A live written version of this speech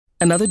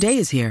Another day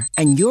is here,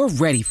 and you're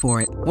ready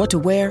for it. What to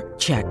wear?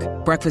 Check.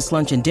 Breakfast,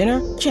 lunch, and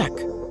dinner? Check.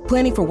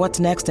 Planning for what's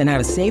next and how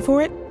to save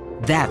for it?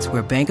 That's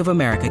where Bank of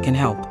America can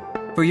help.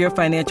 For your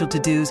financial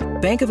to-dos,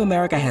 Bank of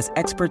America has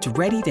experts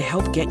ready to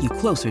help get you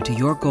closer to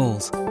your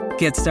goals.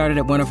 Get started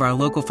at one of our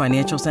local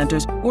financial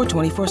centers or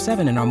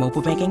 24/7 in our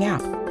mobile banking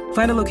app.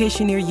 Find a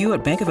location near you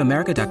at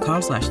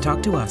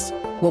bankofamerica.com/talktous.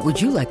 What would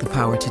you like the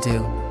power to do?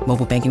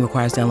 Mobile banking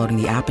requires downloading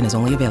the app and is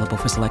only available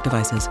for select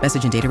devices.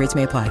 Message and data rates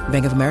may apply.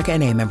 Bank of America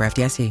N.A., member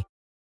FDIC.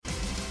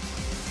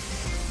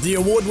 The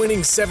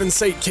award-winning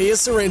 7-seat Kia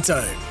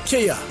Sorrento.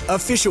 Kia,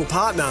 official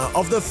partner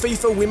of the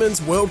FIFA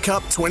Women's World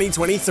Cup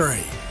 2023.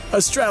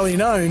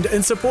 Australian-owned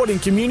and supporting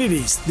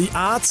communities, the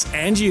arts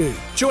and you.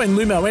 Join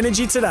Lumo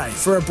Energy today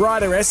for a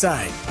brighter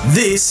SA.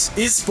 This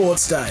is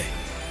Sports Day.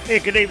 Yeah,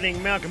 good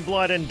evening, Malcolm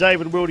Blight and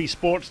David Wildy.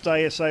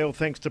 Sportsday SA, all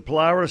thanks to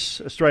Polaris,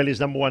 Australia's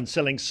 #1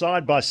 selling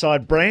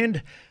side-by-side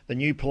brand. The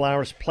new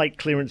Polaris plate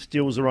clearance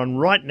deals are on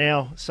right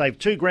now. Save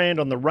 $2,000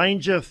 on the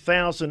Ranger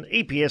 1000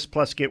 EPS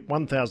plus get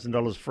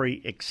 $1,000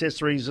 free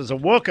accessories as a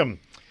welcome.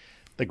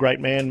 The great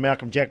man,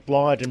 Malcolm Jack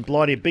Blight. And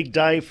Blighty, a big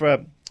day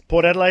for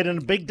Port Adelaide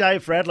and a big day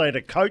for Adelaide.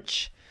 A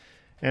coach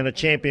and a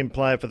champion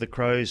player for the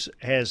Crows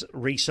has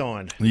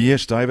re-signed.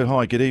 Yes, David.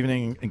 Hi, good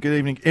evening, and good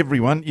evening,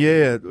 everyone.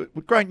 Yeah,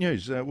 great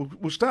news.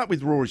 We'll start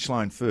with Rory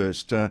Sloane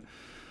first.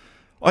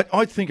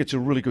 I think it's a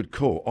really good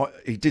call.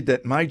 He did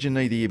that major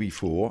knee the year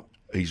before.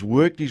 He's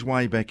worked his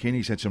way back in.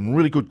 He's had some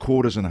really good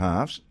quarters and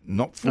halves,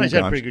 not full games. He's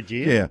had a pretty good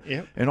year.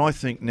 Yeah, and I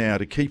think now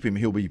to keep him,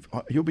 he'll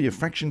be a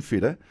fraction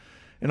fitter.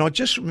 And I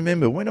just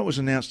remember when it was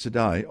announced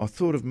today, I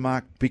thought of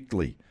Mark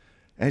Bickley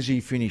as he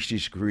finished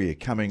his career,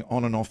 coming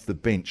on and off the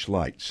bench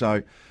late.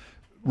 So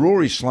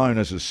Rory Sloane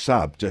as a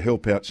sub to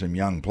help out some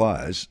young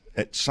players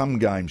at some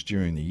games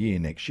during the year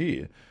next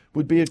year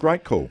would be a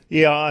great call.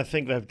 Yeah, I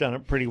think they've done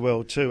it pretty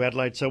well too,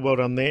 Adelaide, so well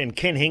done there. And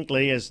Ken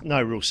Hinkley, has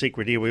no real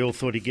secret here, we all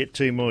thought he'd get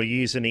 2 more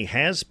years and he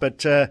has,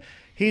 but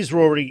here's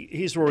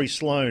Rory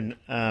Sloane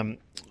on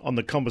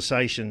the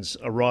conversations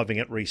arriving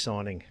at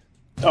re-signing.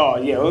 Oh,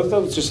 yeah, well,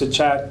 that was just a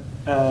chat,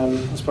 I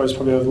suppose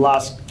probably over the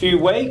last few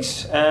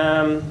weeks.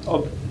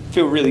 I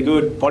feel really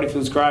good, body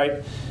feels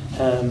great,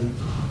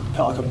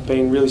 felt like I've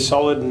been really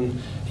solid and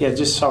yeah,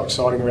 just so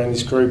exciting around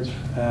this group.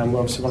 We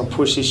obviously want to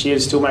push this year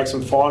to still make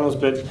some finals,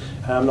 but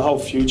the whole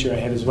future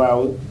ahead as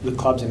well. The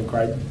club's in a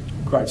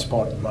great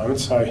spot at the moment.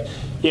 So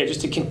yeah,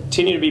 just to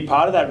continue to be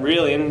part of that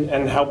really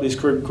and help this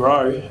group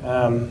grow,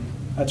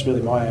 that's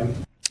really my aim.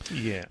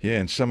 Yeah,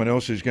 and someone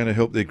else who's going to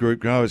help their group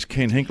grow is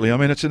Ken Hinkley. I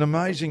mean, it's an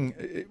amazing...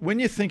 When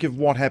you think of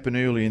what happened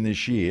early in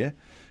this year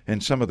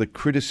and some of the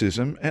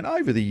criticism, and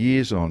over the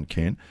years on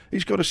Ken,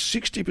 he's got a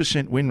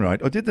 60% win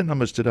rate. I did the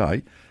numbers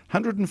today,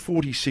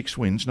 146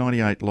 wins,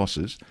 98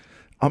 losses.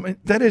 I mean,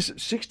 that is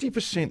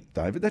 60%,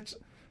 David.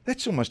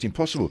 That's almost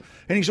impossible.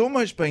 And he's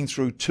almost been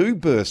through 2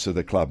 berths of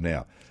the club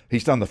now.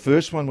 He's done the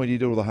first one when he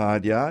did all the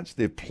hard yards.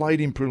 They've played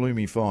in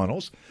preliminary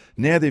finals.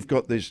 Now they've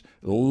got this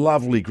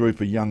lovely group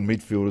of young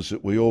midfielders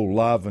that we all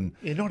love. And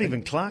yeah, not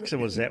even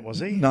Clarkson was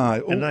he? No,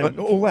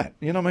 all that.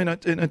 You know what I mean?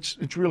 And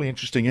it's really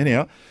interesting.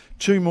 Anyhow,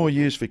 2 more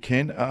years for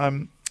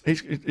Ken.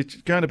 It's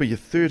going to be a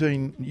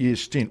 13-year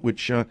stint,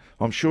 which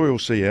I'm sure he'll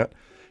see out.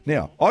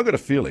 Now, I've got a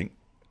feeling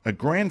a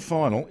grand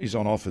final is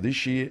on offer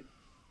this year,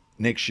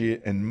 next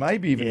year, and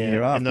maybe even the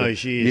year after. In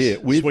those years,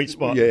 sweet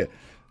spot. Yeah.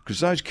 Because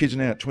those kids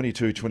now at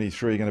 22,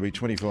 23 are going to be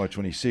 25,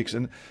 26,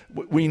 and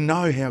we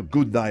know how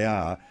good they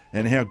are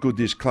and how good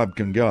this club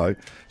can go.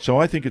 So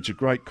I think it's a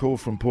great call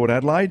from Port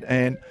Adelaide,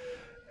 and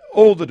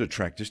all the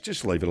detractors,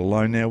 just leave it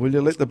alone now, will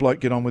you? Let the bloke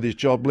get on with his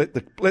job. Let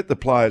the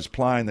players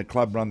play and the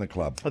club run the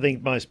club. I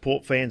think most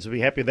Port fans will be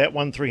happy with that.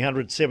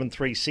 1300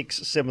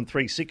 736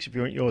 736 if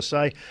you want your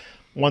say.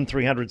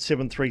 1300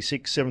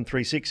 736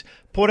 736.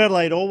 Port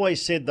Adelaide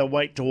always said they'll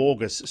wait till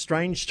August.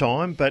 Strange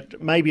time,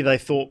 but maybe they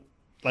thought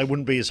they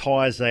wouldn't be as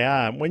high as they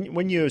are.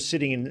 When you're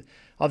sitting in,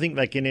 I think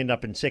they can end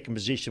up in second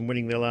position,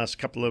 winning their last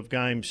couple of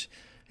games.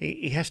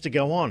 He has to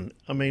go on.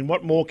 I mean,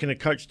 what more can a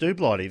coach do,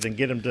 Blighty, than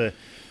get him to...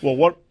 Well,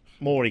 what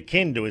more he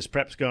can do is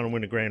perhaps go on and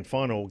win a grand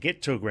final or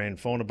get to a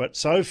grand final. But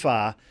so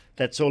far,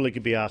 that's all he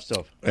could be asked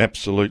of.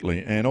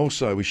 Absolutely. And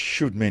also, we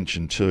should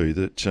mention too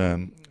that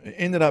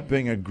ended up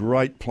being a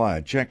great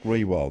player. Jack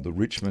Rewald, the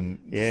Richmond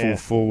full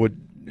forward,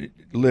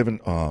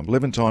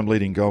 11-time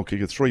leading goal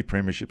kicker, 3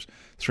 premierships,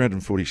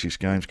 346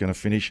 games, going to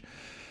finish.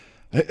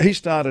 He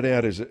started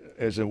out as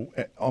a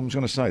I'm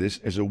going to say this,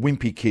 as a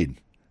wimpy kid,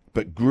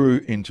 but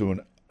grew into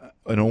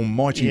an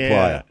almighty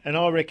player. And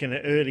I reckon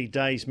at early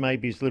days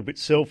maybe he's a little bit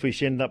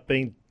selfish, ended up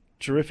being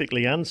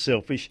terrifically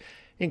unselfish.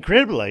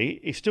 Incredibly,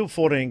 he's still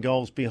 14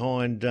 goals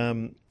behind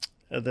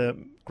the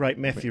great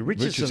Matthew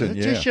Richardson.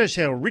 It just shows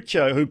how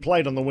Richo, who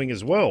played on the wing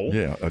as well.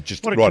 Yeah,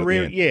 just what a right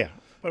career. at the end.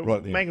 right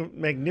at the end.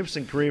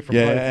 Magnificent career from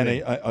Yeah, both and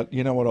of them.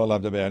 you know what I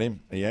loved about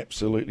him? He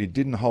absolutely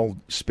didn't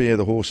spare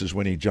the horses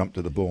when he jumped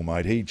to the ball,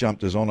 mate. He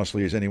jumped as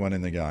honestly as anyone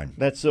in the game.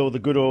 That's all the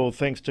good oil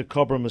thanks to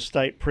Cobram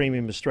Estate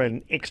Premium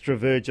Australian Extra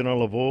Virgin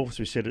Olive Oil. As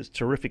we said, it's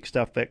terrific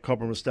stuff, that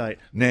Cobram Estate.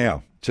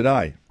 Now,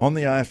 today, on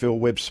the AFL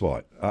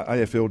website,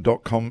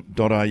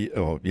 afl.com.au,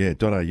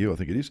 .au, I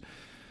think it is,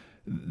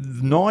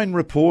 9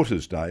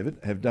 reporters, David,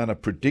 have done a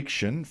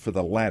prediction for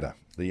the ladder,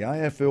 the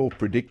AFL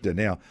predictor.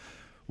 Now,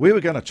 we were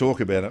going to talk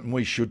about it, and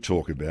we should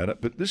talk about it,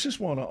 but this is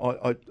one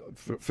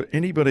for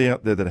anybody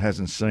out there that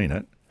hasn't seen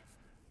it,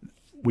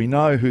 we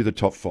know who the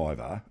top 5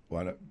 are.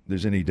 Well,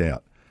 there's any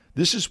doubt.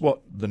 This is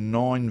what the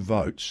 9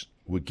 votes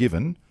were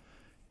given.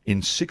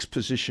 In 6th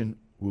position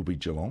will be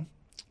Geelong.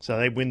 So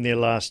they win their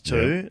last 2.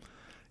 Yeah.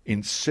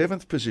 In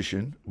 7th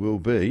position will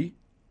be...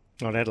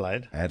 Not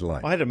Adelaide.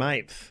 Adelaide. I had them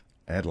 8th.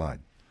 Adelaide.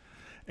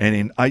 And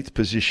in 8th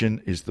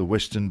position is the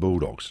Western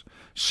Bulldogs.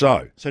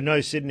 So no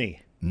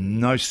Sydney.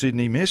 No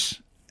Sydney miss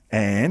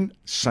and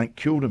St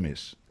Kilda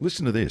miss.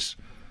 Listen to this.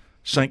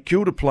 St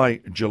Kilda play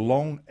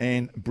Geelong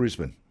and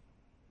Brisbane.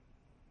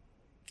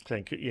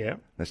 Yeah.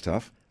 That's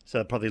tough. So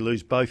they'll probably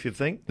lose both, you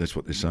think? That's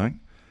what they're saying.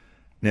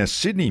 Now,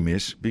 Sydney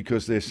miss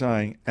because they're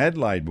saying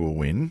Adelaide will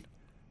win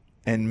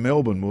and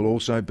Melbourne will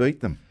also beat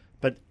them.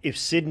 But if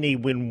Sydney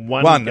win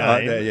one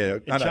game,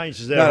 it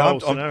changes their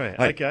whole scenario.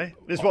 Hey, okay,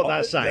 this is what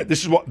they're saying.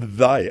 This is what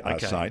they are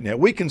saying. Now,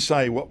 we can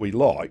say what we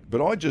like,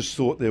 but I just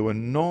thought there were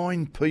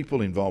 9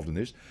 people involved in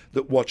this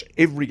that watch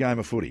every game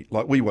of footy.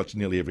 Like, we watch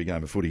nearly every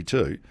game of footy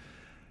too.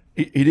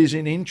 It is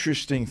an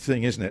interesting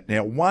thing, isn't it?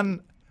 Now,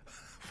 one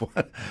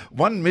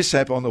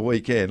mishap on the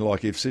weekend,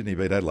 like if Sydney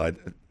beat Adelaide,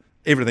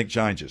 everything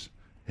changes.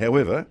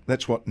 However,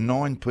 that's what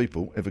 9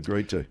 people have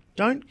agreed to.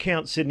 Don't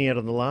count Sydney out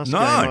on the last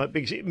game,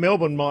 because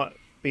Melbourne might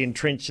be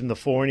entrenched in the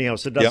 4 anyhow,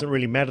 so it doesn't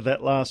really matter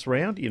that last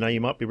round. You know, you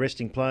might be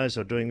resting players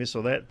or doing this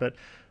or that, but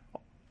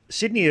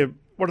Sydney,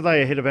 what are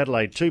they ahead of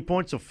Adelaide? 2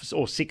 points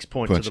or 6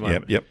 points at the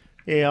moment? Yep.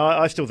 Yeah,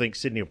 I still think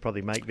Sydney will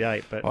probably make the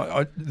 8,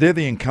 but they're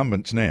the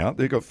incumbents now.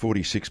 They've got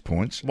 46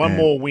 points. One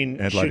more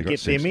win Adelaide should get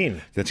 6. them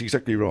in. That's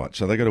exactly right.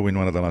 So they've got to win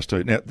one of the last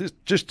 2. Now,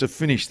 just to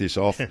finish this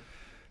off,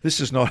 this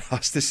is not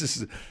us. This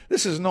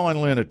is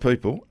 9 learned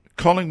people.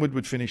 Collingwood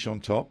would finish on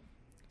top.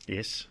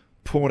 Yes.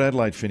 Port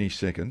Adelaide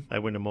finished 2nd. They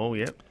win them all,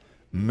 yep.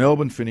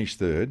 Melbourne finished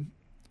 3rd.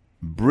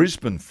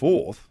 Brisbane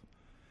 4th.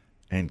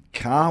 And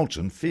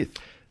Carlton 5th.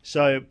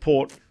 So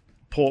Port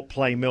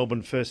play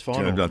Melbourne first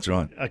final. That's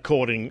right.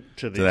 According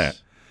to this. To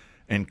that.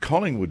 And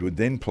Collingwood would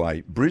then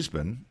play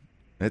Brisbane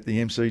at the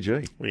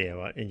MCG. Yeah,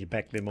 right. And you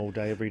back them all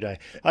day, every day.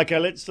 Okay,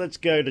 let's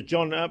go to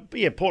John.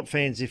 Port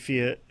fans, if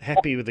you're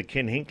happy with the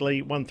Ken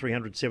Hinkley,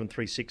 1300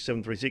 736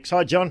 736.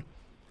 Hi, John.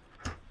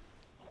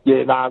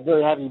 Yeah, no, I'm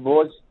very happy,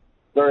 boys.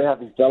 Very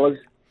happy, fellas.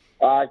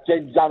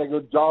 Ken's done a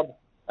good job.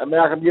 And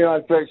Malcolm, you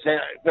know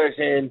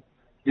firsthand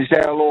just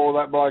how loyal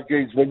that bloke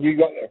is. When you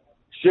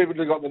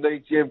stupidly got the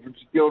DTM from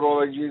Skilled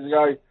all these years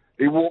ago,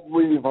 he walked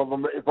with you,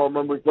 if I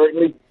remember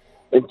correctly,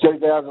 in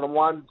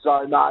 2001.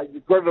 So, no, he's a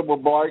credible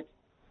bloke,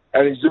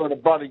 and he's doing a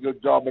bloody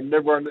good job. And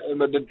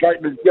the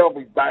treatment himself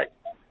is back.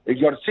 He's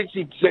got a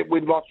 60%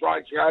 win-loss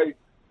ratio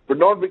for a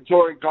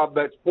non-Victorian club.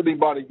 That's pretty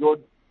bloody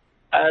good.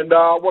 And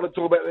I want to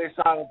talk about the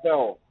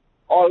SANFL.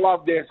 I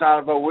love the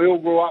SANFL. We all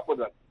grew up with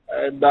it.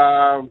 And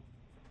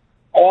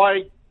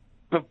I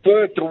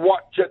prefer to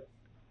watch it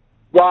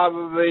rather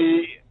than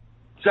the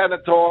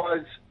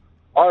sanitised,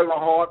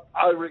 over-hot,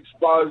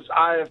 overexposed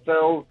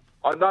AFL.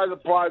 I know the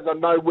players are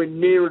nowhere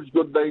near as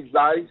good these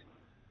days,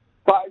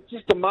 but it's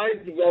just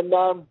amazing. And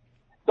David,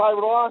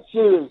 I ask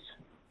you this.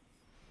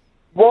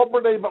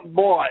 Robert and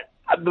White,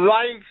 do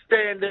they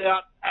stand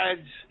out as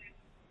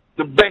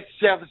the best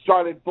South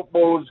Australian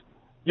footballers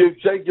you've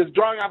seen? Because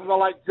growing up in the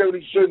late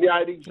 70s through the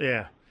 80s,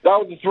 yeah,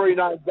 those are the 3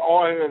 names that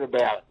I heard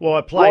about. Well,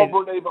 I played...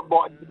 Robert and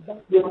White. You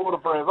don't get order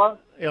forever.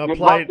 Yeah, you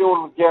don't get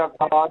order the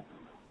count card,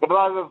 but those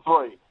are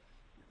the 3.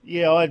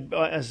 Yeah, I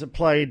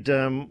played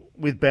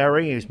with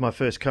Barry, who's my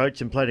first coach,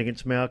 and played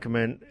against Malcolm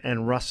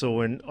and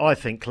Russell, and I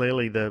think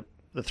clearly the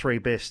 3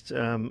 best.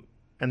 And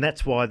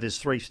that's why there's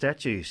 3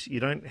 statues. You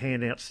don't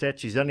hand out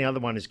statues. The only other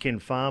one is Ken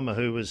Farmer,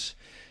 who was,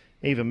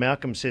 even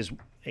Malcolm says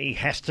he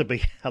has to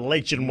be a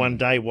legend one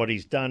day, what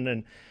he's done.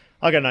 And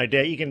I got no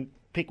doubt. You can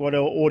pick what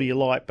order you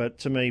like, but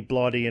to me,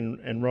 Blighty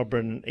and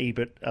Robert and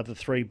Ebert are the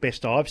 3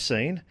 best I've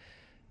seen.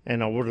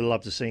 And I would have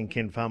loved to see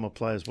Ken Farmer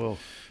play as well.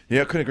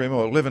 Yeah, I couldn't agree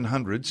more.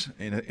 1100s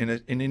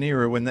in an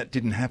era when that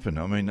didn't happen.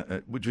 I mean,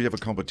 would we have a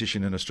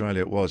competition in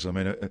Australia? It was. I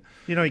mean,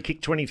 he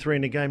kicked 23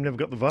 in a game, never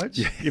got the votes.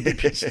 Yeah. You'd be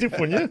pissed stiff,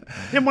 wouldn't you?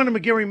 Then won a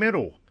McGarry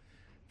medal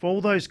for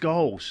all those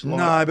goals.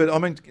 No, but I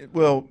mean,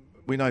 well,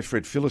 we know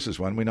Fred Phillips has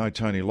won. We know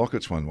Tony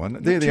Lockett's won one.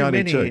 They're the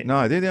only 2.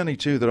 No, they're the only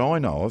 2 that I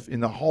know of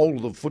in the whole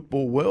of the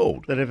football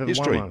world that ever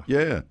history. Won one.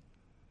 Yeah.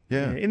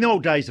 In the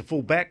old days, the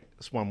full-back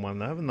won one,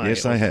 though, haven't they?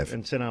 Yes, they have.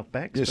 And centre-half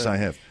backs. Yes, they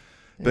have.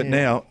 But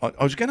now,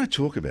 I was going to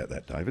talk about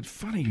that, David.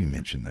 Funny you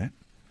mentioned that.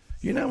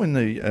 You know, in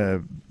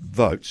the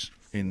votes,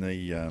 in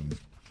the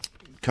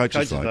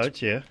coaches'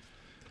 votes, yeah.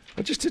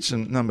 I just did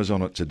some numbers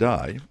on it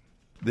today.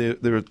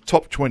 There are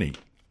top 20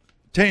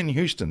 Dan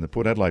Houston, the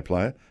Port Adelaide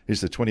player,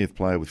 is the 20th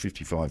player with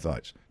 55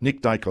 votes.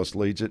 Nick Dacos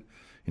leads it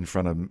in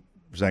front of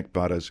Zach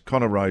Butters.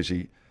 Connor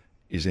Rosie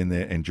is in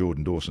there, and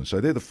Jordan Dawson. So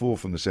they're the 4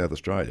 from the South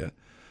Australia.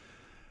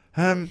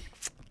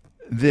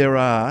 There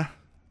are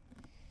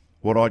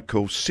what I'd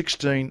call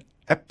 16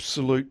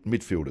 absolute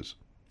midfielders.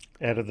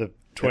 Out of the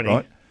 20.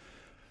 Right?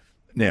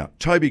 Now,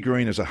 Toby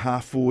Green is a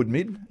half-forward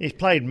mid. He's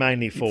played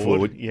mainly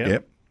forward.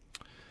 Yep.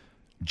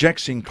 Jack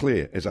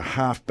Sinclair is a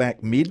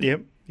half-back mid.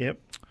 Yep.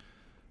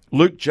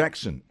 Luke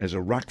Jackson as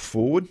a ruck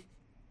forward.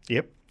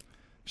 Yep.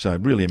 So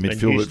really a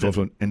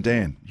midfielder. And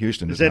Dan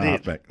Houston is a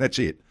half-back. That's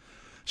it.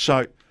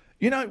 So,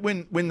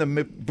 when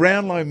the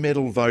Brownlow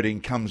medal voting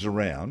comes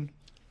around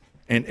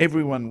and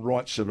everyone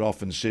writes it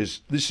off and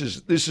says, this is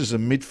a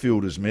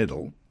midfielder's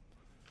medal,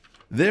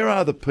 there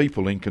are the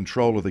people in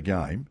control of the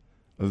game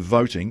of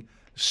voting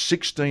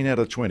 16 out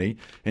of 20,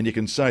 and you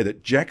can say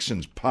that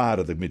Jackson's part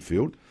of the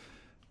midfield.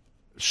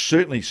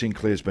 Certainly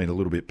Sinclair's been a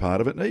little bit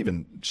part of it, and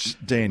even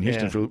Dan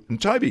Houston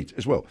and Toby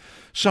as well.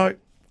 So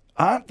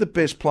aren't the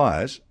best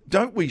players,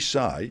 don't we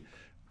say,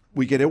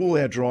 we get all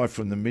our drive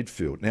from the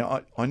midfield?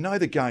 Now, I know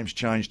the game's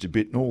changed a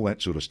bit and all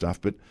that sort of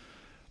stuff, but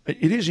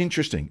it is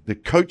interesting. The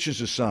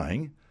coaches are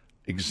saying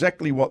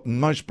exactly what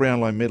most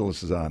Brownlow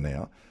medalists are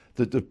now,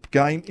 that the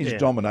game is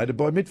dominated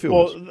by midfielders.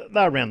 Well,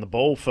 they're around the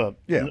ball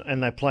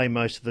and they play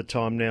most of the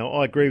time now.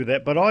 I agree with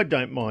that, but I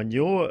don't mind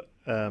your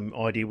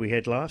idea we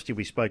had last year.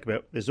 We spoke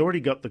about there's already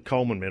got the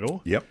Coleman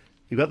medal. Yep.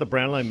 You've got the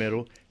Brownlow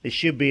medal. There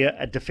should be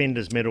a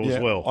defender's medal as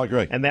well. I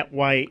agree. And that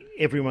way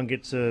everyone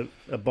gets a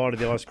bite of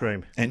the ice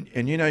cream. And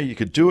you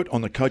could do it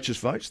on the coaches'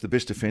 votes, the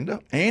best defender,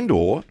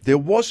 or there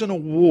was an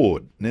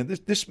award. Now,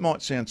 this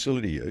might sound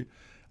silly to you.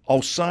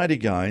 I'll say it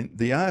again.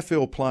 The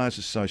AFL Players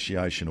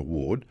Association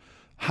Award,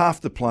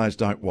 half the players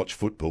don't watch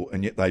football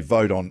and yet they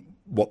vote on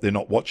what they're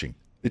not watching.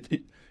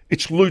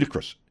 It's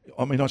ludicrous.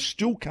 I mean, I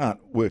still can't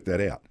work that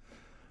out.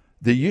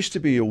 There used to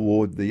be an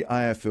award, the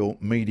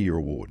AFL Media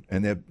Award,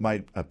 and they've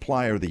made a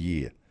Player of the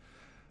Year.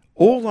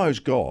 All those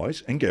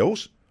guys and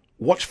girls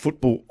watch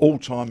football all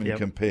time and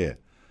compare.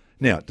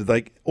 Now, do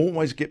they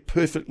always get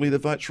perfectly the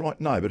votes right?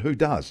 No, but who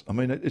does? I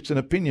mean, it's an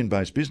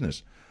opinion-based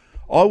business.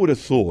 I would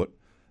have thought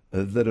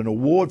that an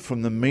award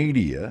from the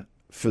media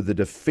for the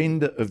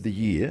Defender of the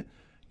Year,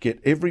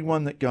 get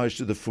everyone that goes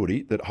to the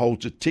footy that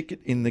holds a ticket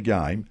in the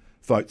game,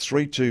 vote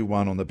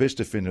 3-2-1 on the best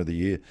Defender of the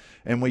Year,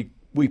 and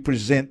we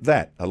present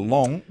that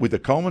along with the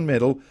Coleman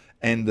medal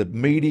and the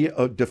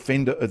Media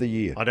Defender of the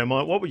Year. I don't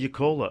mind. What would you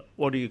call it?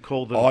 What do you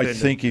call the defender? I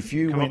think if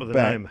you went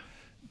back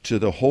to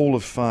the Hall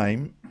of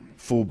Fame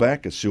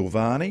fullback, a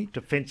Silvani.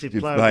 Defensive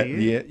Player of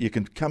the Year? Yeah, you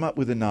can come up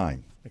with a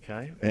name.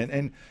 Okay.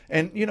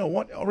 And you know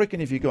what? I reckon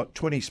if you got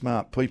 20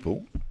 smart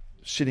people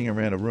sitting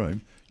around a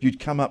room, you'd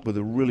come up with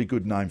a really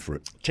good name for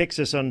it. Text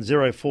us on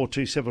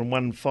 0427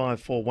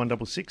 154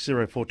 166,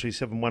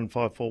 0427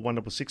 154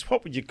 166.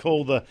 What would you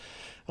call the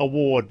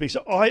award? Because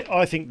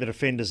I think the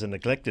defenders are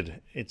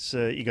neglected. It's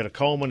you got a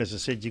Coleman, as I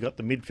said, you got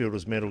the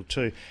midfielders medal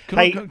too. Can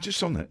I go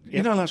just on that?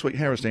 Yep. Last week,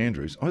 Harris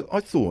Andrews, I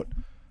thought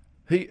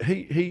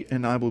he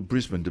enabled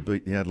Brisbane to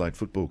beat the Adelaide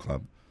Football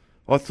Club.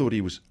 I thought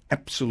he was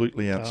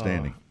absolutely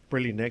outstanding.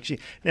 Brilliant, actually.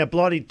 Now,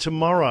 Blighty,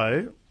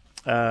 tomorrow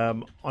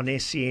on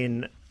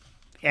SEN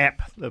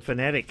app, the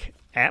Fanatic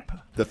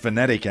app. The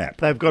Fanatic app.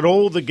 They've got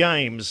all the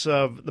games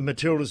the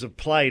Matildas have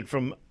played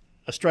from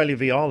Australia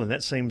v Ireland.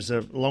 That seems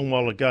a long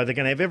while ago. They're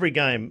going to have every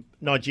game,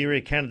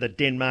 Nigeria, Canada,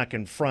 Denmark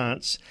and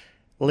France,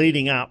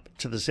 leading up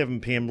to the 7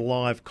 p.m.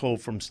 live call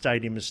from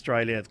Stadium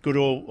Australia. It's good,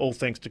 all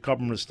thanks to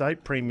Cobram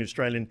Estate, premium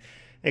Australian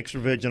extra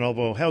virgin olive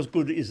oil. How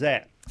good is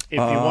that? If you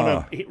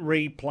want to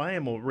replay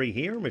them or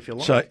rehear them, if you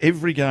like. So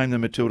every game the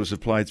Matildas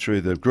have played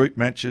through the group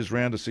matches,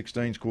 round of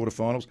 16s,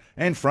 quarterfinals,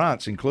 and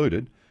France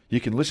included, you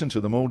can listen to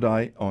them all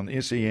day on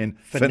SEN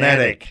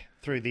Fanatic.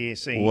 Through the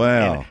SEN.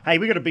 Wow. And, hey,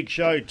 we got a big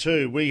show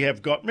too. We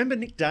have got, remember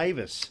Nick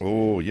Davis?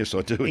 Oh, yes,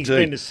 I do He's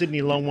been to Sydney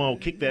a long while,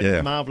 kicked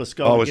that marvellous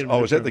goal. I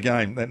was at the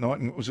game that night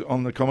and was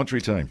on the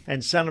commentary team.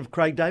 And son of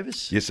Craig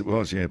Davis? Yes, it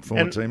was,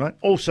 former teammate.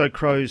 Also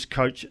Crows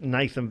coach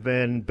Nathan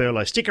Van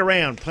Berlo. Stick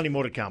around, plenty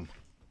more to come.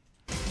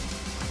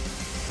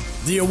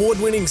 The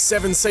award-winning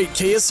 7-seat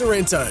Kia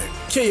Sorrento.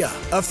 Kia,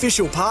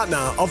 official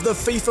partner of the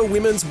FIFA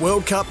Women's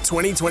World Cup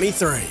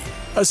 2023.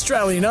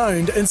 Australian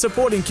owned and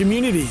supporting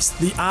communities,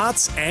 the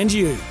arts and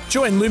you.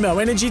 Join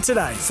Lumo Energy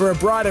today for a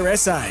brighter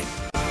SA.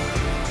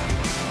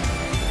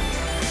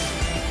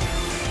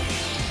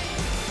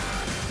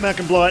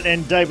 Malcolm Blight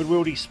and David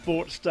Wildy,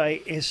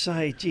 Sportsday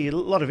SA. Gee, a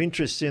lot of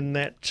interest in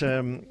that.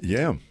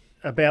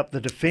 About the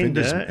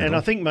defender, and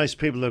I think most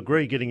people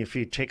agree. Getting a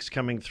few texts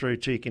coming through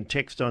too. You can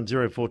text on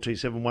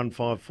 0427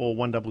 154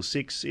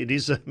 166. It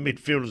is a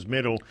midfielder's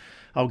medal.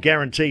 I'll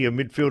guarantee you a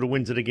midfielder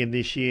wins it again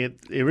this year.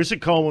 There is a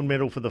Coleman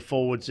medal for the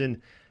forwards,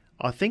 and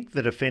I think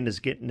the defenders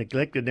get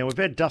neglected. Now, we've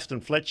had Dustin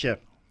Fletcher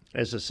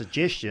as a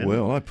suggestion.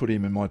 Well, I put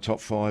him in my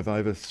top 5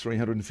 over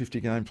 350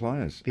 game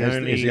players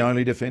as the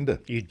only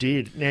defender. You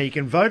did. Now, you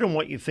can vote on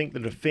what you think the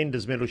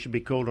defender's medal should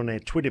be called on our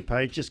Twitter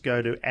page. Just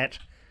go to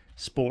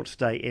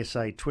 @SportsDay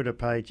SA Twitter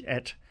page,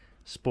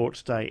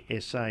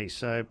 Sportsday SA.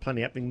 So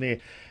plenty happening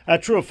there.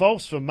 True or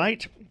false for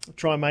Mate?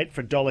 Try Mate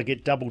for $1.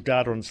 Get double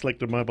data on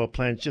selected mobile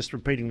plans. Just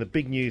repeating the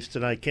big news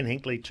today. Ken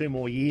Hinkley, 2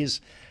 more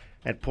years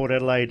at Port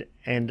Adelaide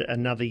and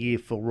another year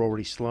for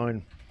Rory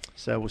Sloane.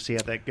 So we'll see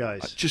how that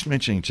goes. Just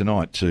mentioning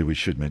tonight too, we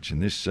should mention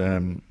this.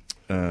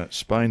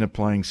 Spain are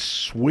playing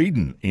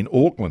Sweden in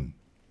Auckland,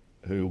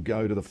 who will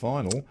go to the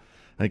final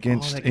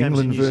against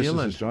England versus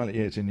Australia.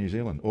 Yeah, it's in New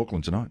Zealand.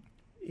 Auckland tonight.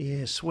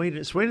 Yeah,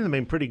 Sweden have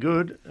been pretty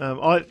good.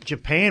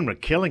 Japan were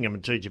killing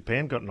them too.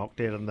 Japan got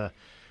knocked out in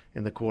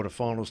the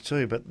quarterfinals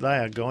too, but they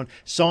are gone.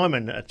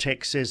 Simon, a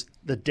text says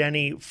the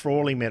Danny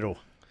Frawley medal.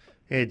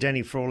 Yeah,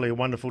 Danny Frawley, a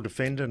wonderful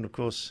defender, and of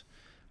course,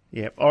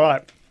 yeah. All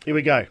right, here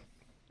we go.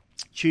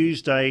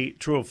 Tuesday,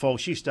 true or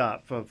false? You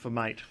start for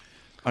Mate.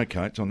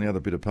 Okay, it's on the other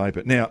bit of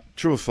paper. Now,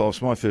 true or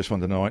false, my first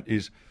one tonight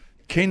is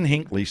Ken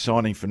Hinkley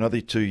signing for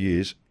another 2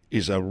 years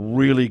is a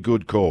really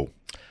good call.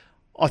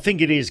 I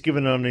think it is,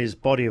 given on his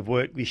body of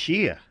work this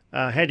year.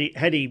 Had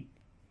he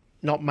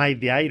not made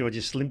the 8 or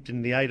just limped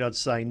in the 8, I'd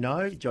say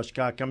no. Josh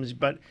Carr comes,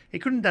 but he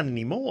couldn't have done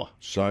any more.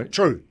 So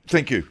true.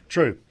 Thank you.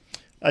 True.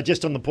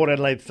 Just on the Port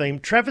Adelaide theme,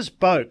 Travis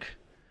Boak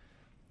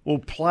will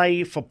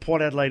play for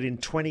Port Adelaide in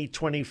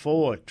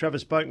 2024.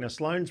 Travis Boak, now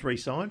Sloane's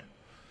re-signed.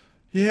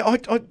 Yeah,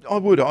 I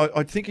would.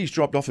 I think he's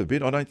dropped off a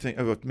bit. I don't think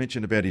I've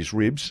mentioned about his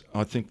ribs.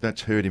 I think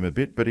that's hurt him a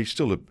bit, but he's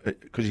still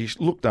because he's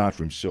looked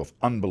after himself.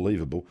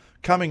 Unbelievable.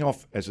 Coming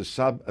off as a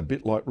sub, a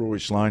bit like Rory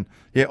Sloane.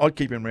 Yeah, I'd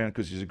keep him around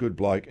because he's a good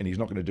bloke and he's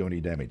not going to do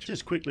any damage.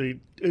 Just quickly,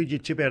 who'd you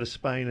tip out of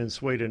Spain and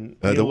Sweden?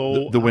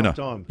 The winner.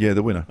 Time? Yeah,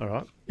 the winner. All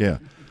right.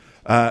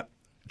 Yeah.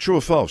 True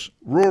or false?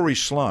 Rory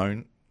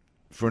Sloane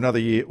for another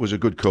year was a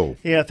good call.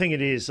 Yeah, I think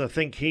it is. I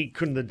think he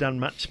couldn't have done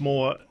much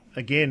more.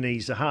 Again,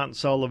 he's the heart and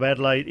soul of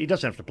Adelaide. He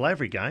doesn't have to play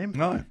every game.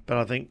 No. But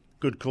I think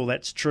good call,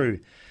 that's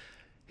true.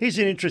 Here's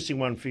an interesting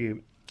one for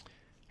you.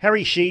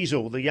 Harry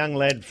Sheasel, the young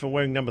lad for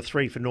wearing number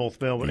 3 for North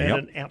Melbourne, had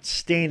an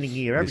outstanding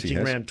year, averaging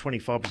around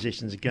 25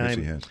 possessions a game. Yes,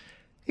 he has.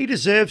 He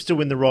deserves to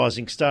win the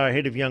Rising Star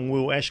ahead of young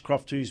Will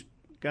Ashcroft, who's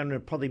going to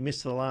probably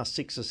miss the last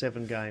 6 or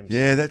 7 games.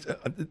 Yeah,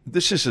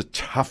 this is a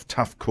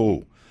tough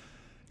call.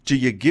 Do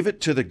you give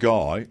it to the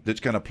guy that's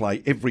going to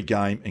play every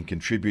game and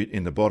contribute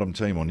in the bottom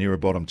team or near a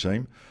bottom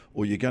team,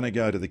 or you're going to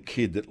go to the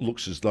kid that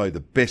looks as though the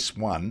best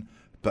one,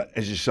 but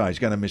as you say, he's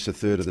going to miss a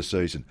third of the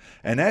season?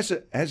 And as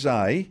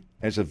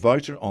a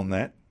voter on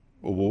that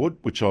award,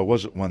 which I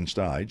was at one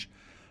stage,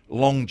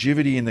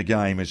 longevity in the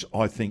game is,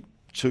 I think,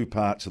 2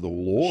 parts of the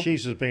law.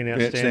 She's has been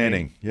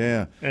outstanding.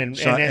 Yeah. And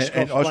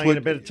Ashcroft playing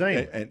a better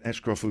team. And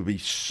Ashcroft would be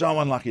so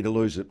unlucky to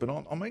lose it. But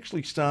I'm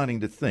actually starting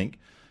to think,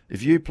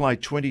 if you play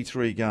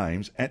 23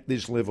 games at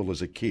this level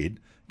as a kid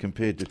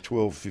compared to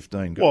 12,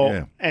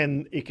 15...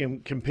 and you can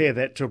compare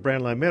that to a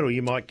Brownlow medal.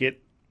 You might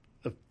get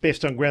the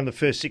best on ground the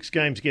first 6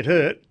 games, get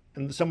hurt,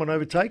 and someone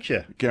overtakes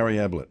you. Gary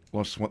Ablett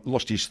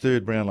lost his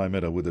 3rd Brownlow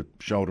medal with a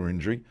shoulder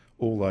injury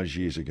all those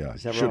years ago.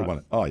 Is that Should right? have won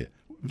it. Oh, yeah.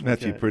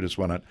 Matthew Priddis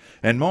won it.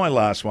 And my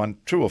last one,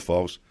 true or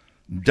false,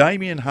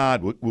 Damien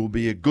Hardwick will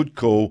be a good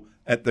call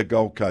at the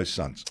Gold Coast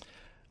Suns.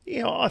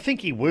 Yeah, I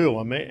think he will.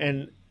 I mean,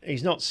 and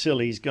he's not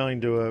silly. He's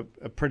going to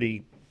a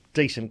pretty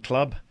decent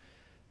club.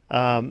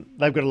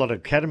 They've got a lot of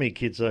academy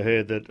kids. I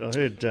heard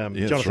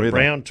Jonathan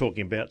Brown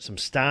talking about some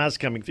stars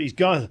coming through. He's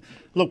going,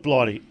 look,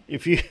 Blighty,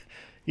 if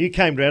you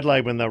came to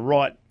Adelaide when they're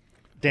right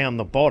down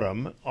the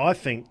bottom, I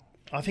think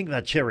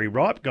they're cherry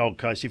ripe, Gold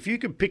Coast. If you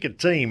could pick a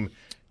team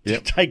to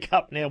take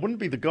up now, wouldn't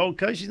it be the Gold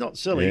Coast? He's not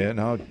silly. Yeah,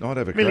 no, I'd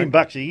have a $1 million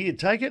crack. a year,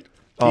 take it.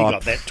 You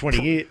got that 3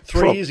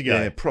 years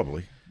ago. Yeah,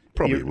 probably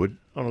it would.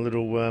 On a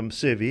little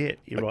serviette,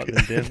 you write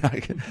them down.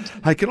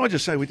 Hey, can I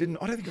just say I don't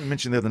think we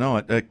mentioned the other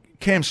night,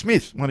 Cam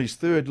Smith won his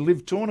 3rd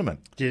live tournament.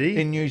 Did he?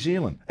 In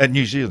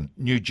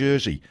New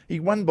Jersey. He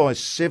won by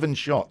 7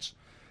 shots.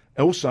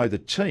 Also, the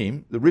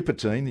team, the Ripper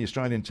team, the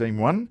Australian team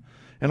won.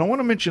 And I want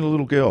to mention a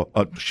little girl.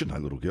 I should know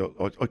little girl.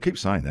 I keep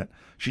saying that.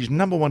 She's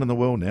number 1 in the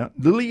world now.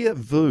 Lilia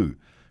Vu.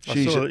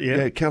 She's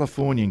a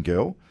Californian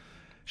girl.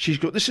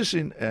 She's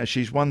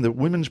won the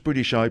Women's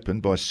British Open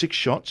by 6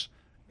 shots.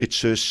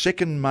 It's her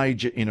 2nd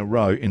major in a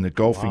row in the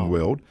golfing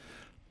world.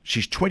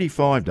 She's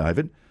 25,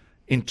 David.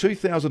 In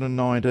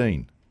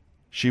 2019,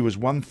 she was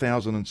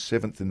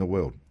 1,007th in the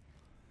world.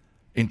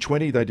 In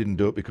 20, they didn't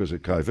do it because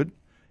of COVID.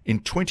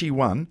 In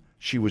 21,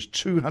 she was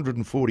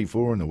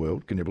 244 in the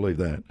world. Can you believe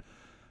that?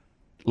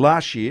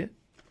 Last year,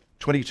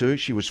 22,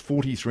 she was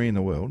 43 in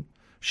the world.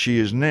 She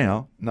is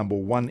now number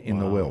 1 in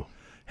the world.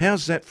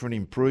 How's that for an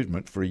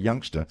improvement for a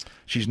youngster?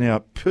 She's now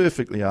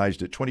perfectly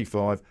aged at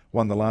 25,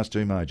 won the last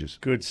 2 majors.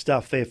 Good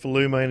stuff there for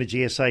Lumo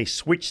Energy SA.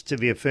 Switch to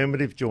the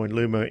affirmative. Join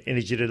Lumo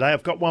Energy today.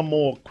 I've got one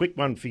more quick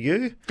one for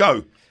you.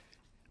 Go.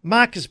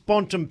 Marcus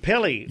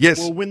Bontempelli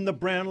will win the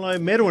Brownlow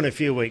medal in a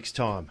few weeks'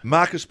 time.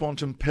 Marcus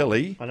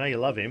Bontempelli. I know you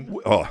love him.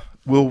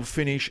 Will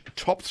finish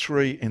top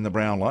 3 in the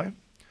Brownlow.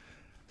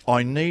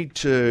 I need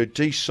to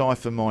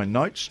decipher my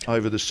notes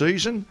over the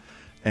season,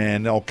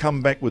 and I'll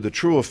come back with a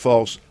true or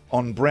false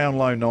on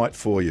Brownlow night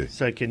for you.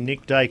 So can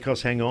Nick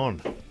Dacos hang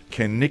on?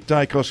 Can Nick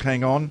Dacos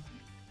hang on?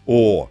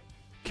 Or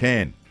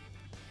can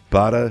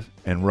Butter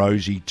and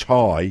Rosie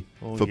tie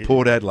for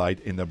Port Adelaide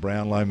in the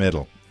Brownlow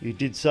medal. You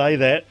did say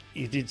that.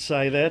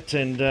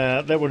 And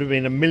that would have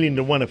been 1,000,000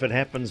 to 1 if it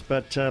happens.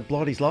 But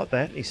Blighty's like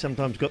that. He's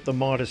sometimes got the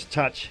Midas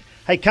touch.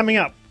 Hey, coming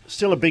up,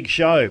 still a big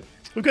show.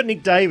 We've got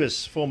Nick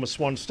Davis, former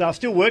Swan star,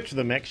 still works for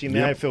them actually in the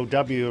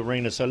AFLW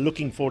arena. So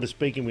looking forward to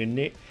speaking with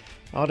Nick.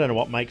 I don't know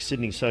what makes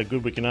Sydney so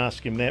good. We can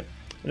ask him that.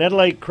 And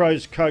Adelaide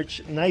Crows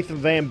coach Nathan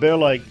Van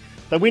Berlo.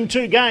 They win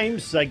 2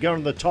 games. They go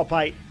into the top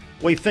 8.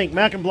 We think.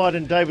 Malcolm Blight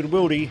and David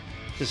Wilde.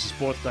 This is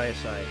Sportsday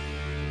SA.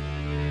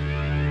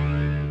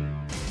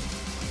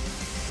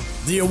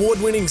 The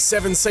award-winning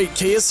 7-seat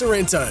Kia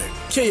Sorrento.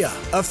 Kia,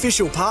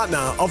 official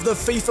partner of the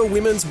FIFA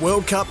Women's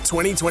World Cup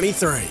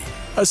 2023.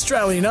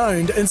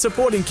 Australian-owned and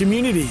supporting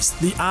communities,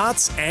 the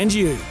arts and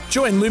you.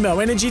 Join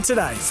Lumo Energy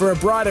today for a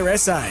brighter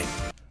SA.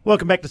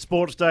 Welcome back to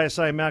Sportsday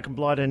SA. Malcolm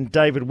Blight and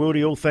David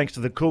Wilde, all thanks to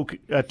the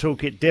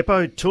Toolkit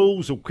Depot.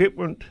 Tools,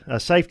 equipment,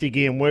 safety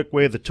gear and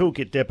workwear. The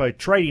Toolkit Depot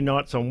trading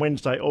nights on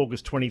Wednesday,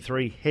 August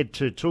 23. Head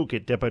to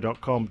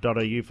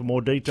toolkitdepot.com.au for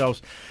more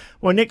details.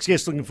 Well, next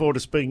guest looking forward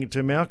to speaking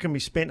to Malcolm. He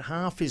spent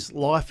half his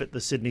life at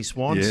the Sydney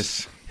Swans.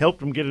 Yes.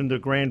 Helped him get into the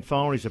grand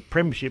final. He's a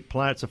premiership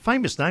player. It's a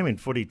famous name in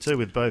footy too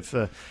with both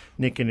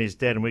Nick and his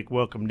dad. And we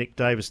welcome Nick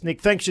Davis.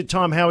 Nick, thanks for your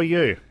time. How are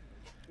you?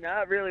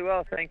 No, really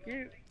well, thank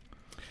you.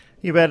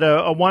 You've had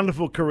a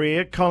wonderful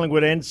career,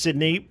 Collingwood and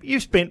Sydney.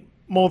 You've spent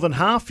more than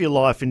half your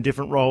life in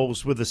different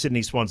roles with the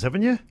Sydney Swans,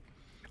 haven't you?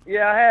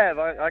 Yeah, I have.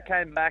 I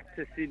came back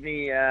to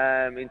Sydney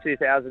in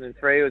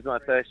 2003. It was my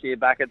first year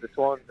back at the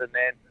Swans, and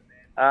then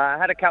I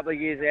had a couple of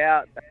years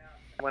out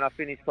when I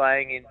finished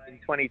playing in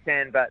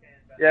 2010. But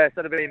yeah,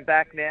 sort of been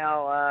back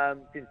now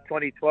since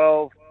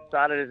 2012.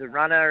 Started as a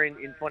runner in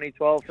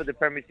 2012 for the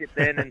Premiership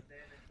then, and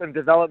some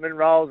development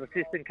roles,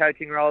 assistant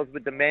coaching roles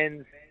with the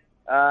men's.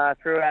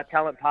 Through our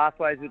talent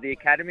pathways with the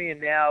academy,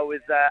 and now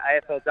with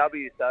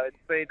AFLW. So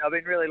I've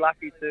been really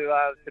lucky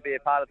to be a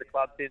part of the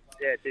club since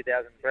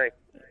 2003.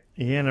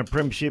 Yeah, and a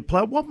premiership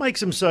player. What makes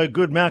them so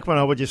good? Malcolm and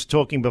I were just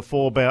talking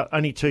before about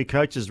only 2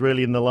 coaches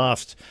really in the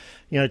last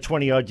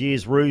 20 odd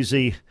years,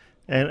 Roosie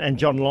and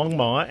John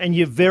Longmire, and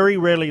you very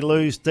rarely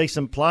lose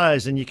decent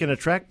players, and you can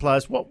attract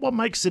players. What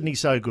makes Sydney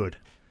so good?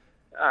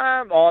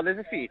 There's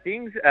a few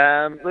things.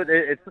 Look,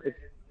 it's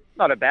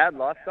not a bad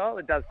lifestyle.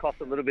 It does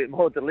cost a little bit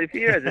more to live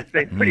here, as it's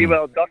been pretty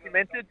well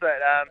documented. But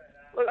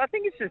look, I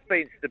think it's just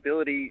been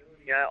stability,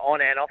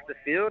 on and off the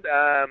field,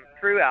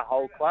 through our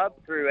whole club,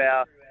 through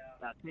our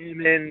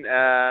teammen,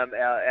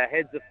 our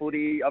heads of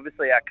footy,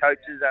 obviously our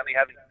coaches, only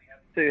having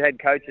 2 head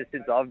coaches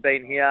since I've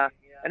been here,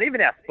 and even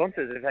our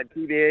sponsors. We've had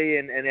QBE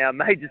and our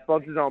major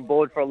sponsors on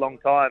board for a long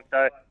time.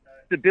 So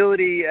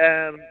stability,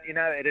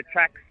 it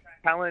attracts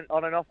talent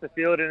on and off the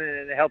field, and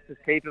it helps us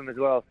keep them as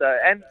well. So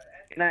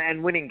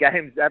and winning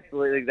games,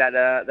 absolutely,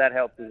 that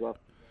helps as well.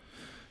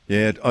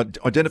 Yeah,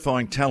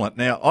 identifying talent.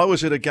 Now, I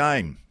was at a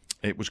game.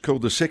 It was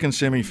called the second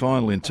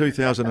semi-final in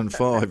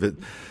 2005 at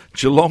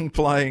Geelong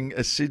playing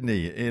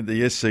Sydney in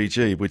the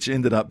SCG, which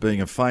ended up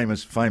being a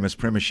famous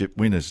premiership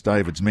win, as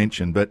David's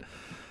mentioned. But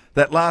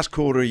that last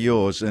quarter of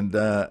yours and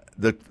the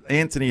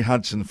Anthony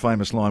Hudson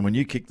famous line, when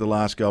you kicked the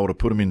last goal to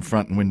put them in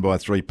front and win by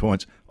 3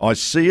 points, I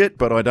see it,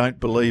 but I don't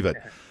believe it.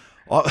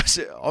 I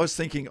was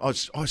thinking, I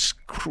was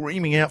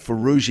screaming out for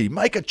Roosie,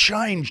 make a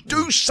change,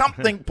 do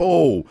something,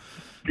 Paul.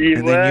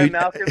 You were,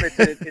 Malcolm.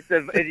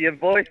 Your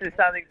voice is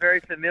something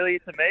very familiar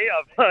to me.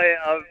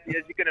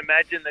 As you can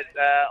imagine, that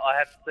I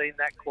have seen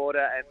that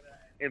quarter and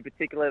in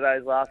particular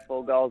those last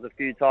 4 goals a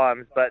few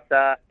times. But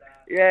as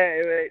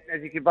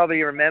you can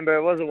probably remember,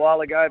 it was a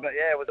while ago, but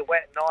yeah, it was a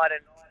wet night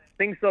and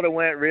things sort of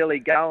weren't really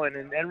going.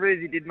 And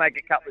Roosie did make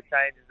a couple of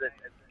changes at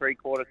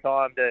 3/4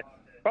 time to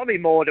probably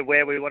more to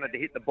where we wanted to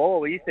hit the ball.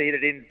 We used to hit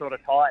it in sort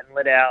of tight and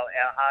let our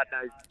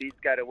hard-nosed bids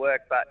go to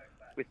work, but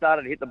we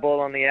started to hit the ball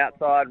on the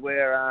outside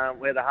where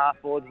the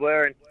half-forwards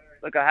were, and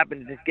look, I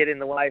happened to just get in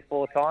the way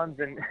 4 times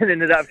and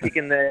ended up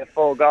kicking the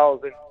 4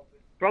 goals. And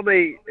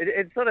probably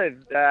it's probably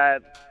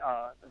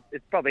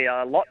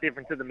a lot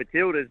different to the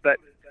Matildas, but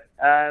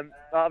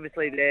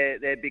obviously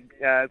their big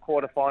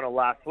quarter-final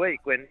last week,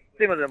 when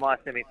similar to my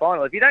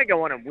semi-final, if you don't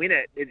go on and win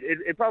it,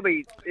 it's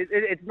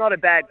not a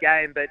bad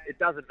game, but it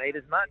doesn't mean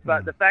as much.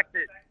 But the fact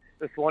that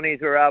the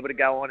Swannies were able to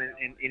go on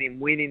and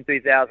win in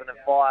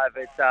 2005,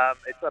 it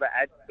sort of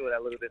adds to it a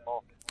little bit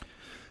more.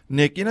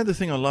 Nick, the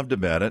thing I loved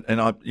about it, and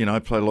I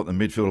played a lot in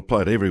the midfield, I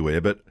played everywhere,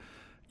 but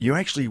you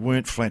actually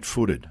weren't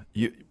flat-footed.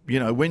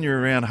 When you're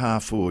around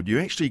half forward, you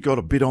actually got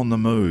a bit on the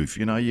move.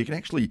 You can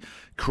actually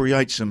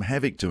create some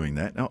havoc doing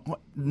that. Now,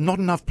 not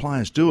enough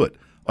players do it.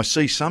 I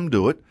see some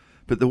do it,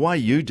 but the way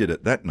you did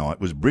it that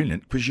night was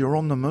brilliant because you're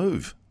on the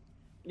move.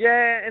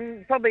 Yeah,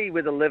 and probably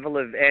with a level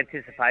of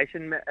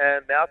anticipation,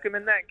 Malcolm,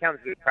 and that comes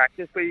with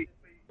practice. We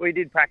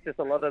did practice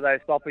a lot of those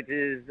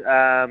stoppages,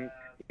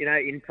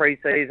 in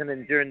pre-season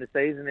and during the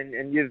season,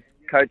 and you've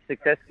coached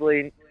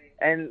successfully,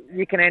 and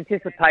you can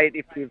anticipate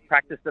if you've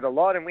practiced it a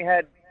lot. And we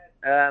had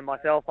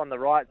myself on the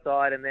right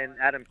side, and then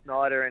Adam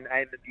Snyder and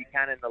Eamon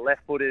Buchanan, the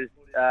left footers,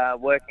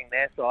 working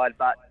their side.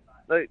 But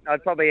look,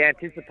 I'd probably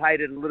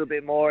anticipated a little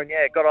bit more, and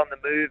got on the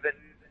move.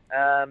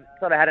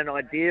 Sort of had an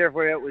idea of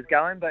where it was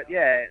going, but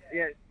yeah,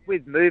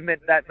 with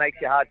movement, that makes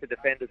you hard to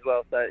defend as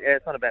well. So, yeah,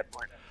 it's not a bad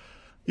point.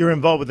 You're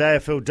involved with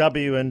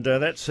AFLW, and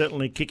that's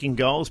certainly kicking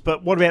goals.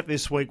 But what about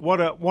this week?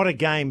 What a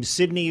game!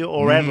 Sydney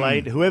or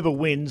Adelaide, whoever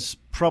wins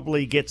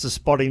probably gets a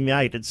spot in the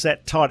 8. It's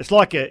that tight. It's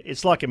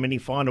like a mini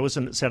final,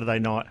 isn't it? Saturday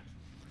night.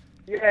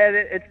 Yeah,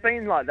 it's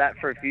been like that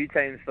for a few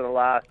teams for the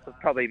last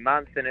probably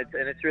month, and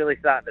it's really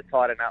starting to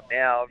tighten up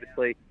now.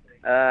 Obviously,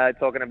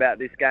 talking about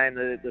this game,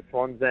 the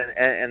Swans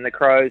and the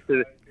Crows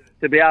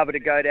to be able to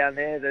go down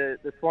there.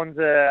 The Swans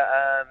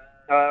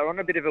are on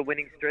a bit of a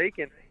winning streak,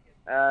 and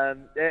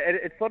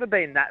it's sort of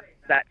been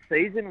that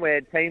season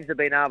where teams have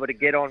been able to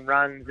get on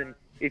runs, and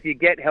if you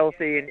get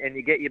healthy and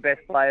you get your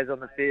best players on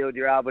the field,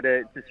 you're able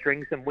to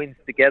string some wins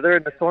together,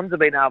 and the Swans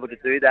have been able to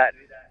do that.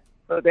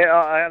 But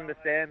I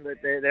understand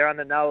that they're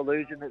under no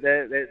illusion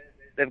that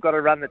they've got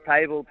to run the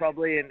table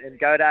probably and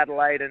go to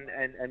Adelaide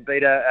and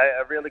beat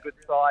a really good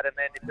side, and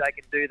then if they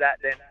can do that,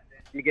 then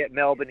you get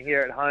Melbourne here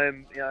at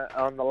home,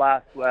 on the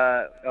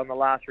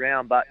last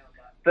round. But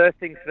first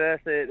things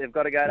first, they've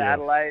got to go to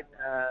Adelaide.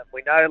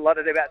 We know a lot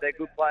about their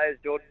good players,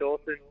 Jordan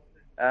Dawson.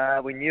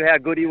 We knew how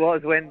good he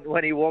was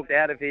when he walked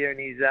out of here, and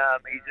he's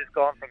just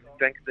gone from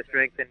strength to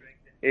strength, and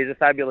he's a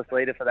fabulous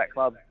leader for that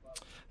club.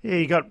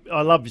 Yeah,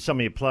 I love some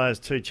of your players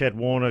too, Chad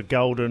Warner,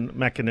 Golden,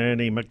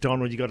 McInerney,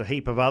 McDonald. You got a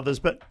heap of others.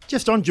 But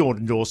just on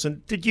Jordan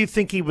Dawson, did you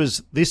think he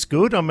was this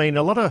good? I mean,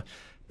 a lot of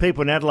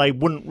people in Adelaide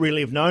wouldn't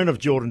really have known of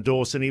Jordan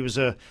Dawson. He was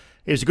a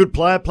good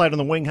player, played on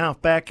the wing half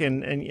back,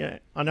 and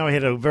I know he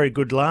had a very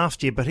good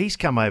last year, but he's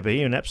come over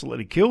here and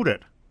absolutely killed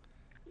it.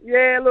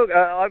 Yeah, look,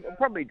 I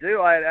probably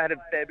do. I had a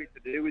fair bit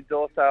to do with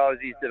Dawson. I was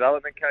his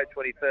development coach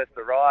when he first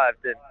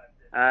arrived,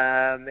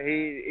 and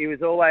he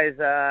was always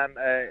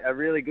a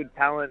really good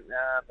talent,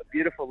 a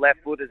beautiful left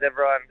foot, as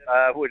everyone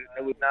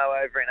would know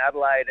over in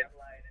Adelaide, and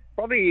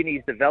probably in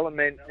his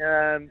development.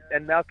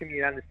 And Malcolm,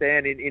 you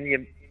understand,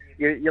 in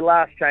your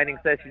last training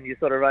session, you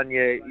sort of run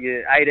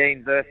your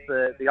 18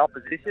 versus the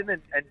opposition,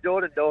 and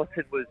Jordan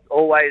Dawson was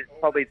always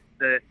probably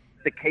the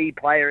key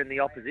player in the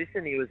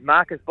opposition. He was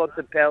Marcus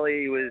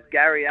Bontempelli, he was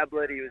Gary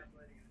Ablett, he was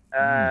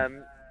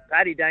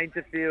Paddy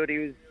Dangerfield.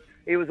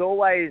 He was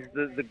always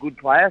the good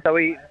player, so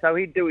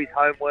he'd do his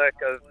homework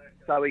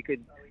so he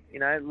could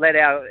let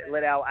our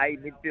A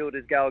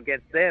midfielders go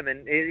against them,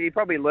 and he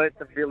probably learnt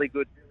some really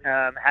good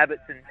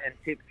habits and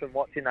tips from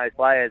watching those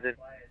players. And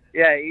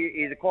yeah,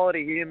 he's a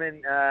quality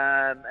human,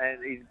 and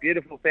he's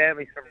beautiful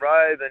family from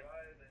Robe,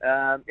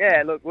 and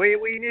yeah, look, we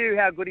knew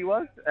how good he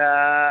was,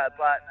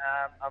 but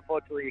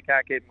unfortunately you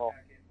can't keep him all.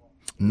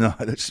 No,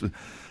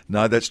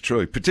 that's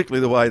true.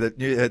 Particularly the way that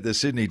the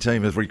Sydney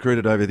team has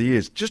recruited over the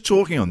years. Just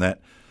talking on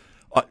that.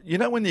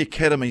 When the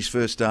academies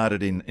first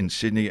started in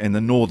Sydney and the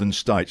northern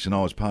states, and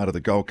I was part of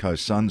the Gold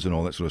Coast Suns and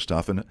all that sort of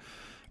stuff, and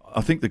I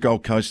think the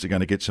Gold Coast are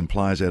going to get some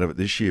players out of it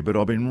this year, but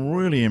I've been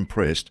really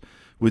impressed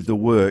with the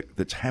work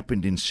that's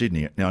happened in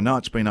Sydney. Now, I know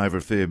it's been over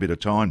a fair bit of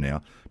time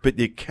now, but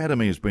the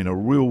academy has been a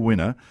real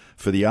winner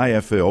for the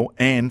AFL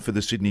and for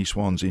the Sydney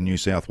Swans in New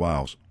South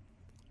Wales.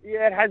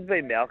 Yeah, it has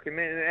been, Malcolm,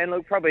 and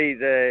look, probably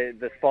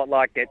the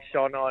spotlight gets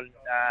shone on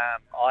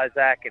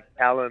Isaac and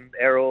Callum,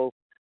 Errol,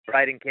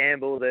 Braden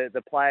Campbell,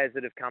 the players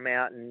that have come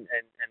out and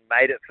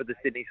made it for the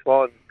Sydney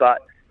Swans. But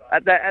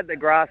at the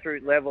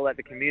grassroots level, at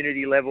the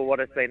community level, what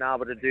it's been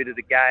able to do to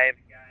the game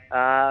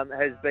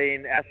has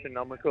been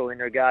astronomical in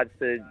regards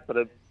to sort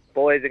of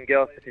boys and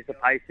girls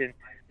participation,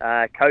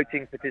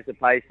 coaching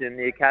participation.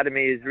 The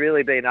academy has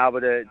really been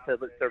able to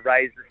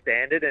raise the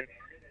standard, and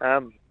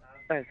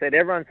like I said,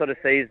 everyone sort of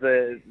sees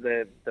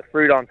the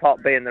fruit on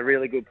top being the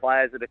really good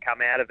players that have come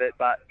out of it,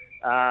 but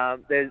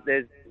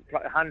there's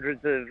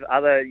hundreds of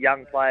other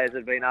young players that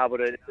have been able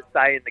to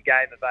stay in the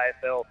game of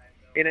AFL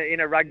in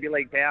a rugby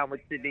league town,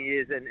 which Sydney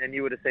is, and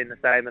you would have seen the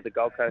same at the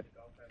Gold Coast.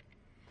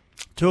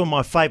 Two of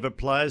my favourite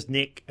players,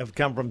 Nick, have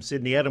come from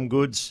Sydney, Adam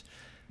Goods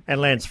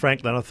and Lance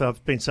Franklin.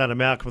 I've been saying to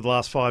Malcolm for the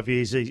last 5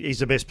 years, he's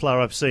the best player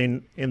I've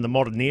seen in the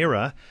modern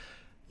era.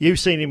 You've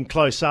seen him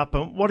close up,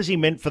 and what has he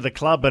meant for the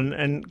club?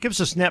 And give us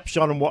a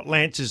snapshot on what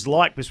Lance is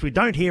like, because we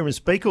don't hear him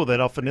speak all that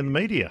often in the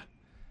media.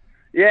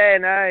 Yeah,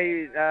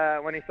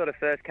 no, when he sort of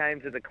first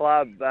came to the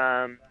club,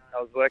 I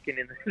was working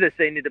in the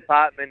senior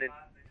department, and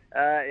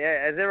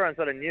as everyone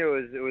sort of knew,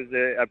 it was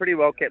a pretty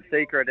well-kept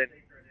secret,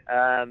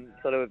 and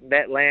sort of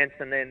met Lance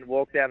and then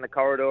walked down the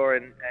corridor,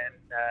 and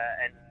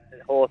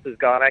Horse has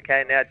gone,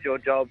 okay, now it's your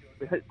job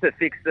to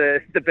fix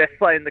the best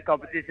play in the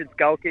competition's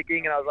goal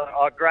kicking. And I was like,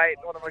 oh, great,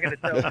 what am I going to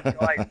tell this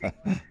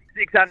guy?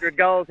 600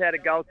 goals, how to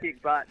goal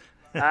kick. But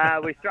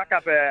we struck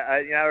up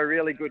a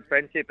really good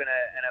friendship and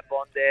a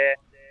bond there.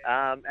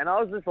 And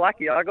I was just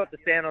lucky. I got to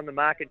stand on the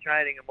mark in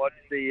training and watch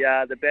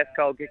the best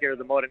goal kicker of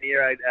the modern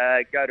era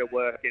go to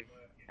work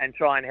and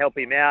try and help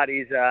him out.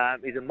 He's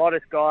a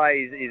modest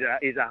guy.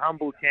 He's a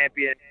humble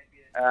champion,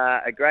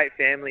 a great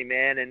family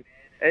man, and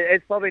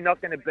it's probably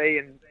not going to be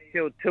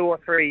until 2 or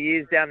 3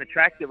 years down the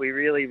track that we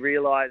really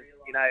realise,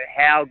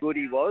 how good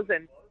he was.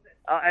 And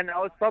And I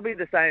was probably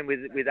the same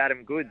with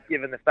Adam Goods,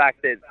 given the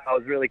fact that I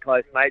was really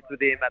close mates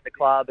with him at the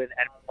club and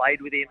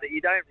played with him, that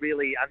you don't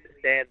really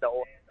understand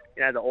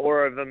the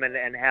aura of them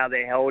and how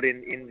they're held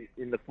in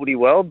the footy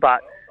world.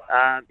 But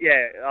I've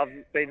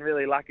been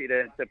really lucky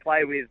to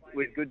play with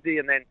Goodsy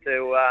and then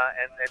to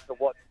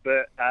watch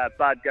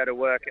Bud go to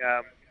work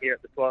here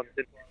at the Swans.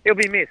 And he'll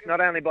be missed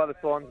not only by the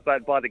Swans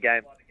but by the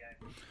game.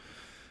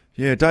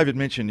 Yeah, David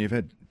mentioned you've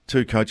had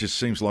two coaches,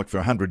 seems like for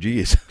 100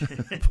 years,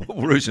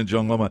 Paul Roos and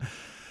John Lommer.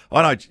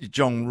 I know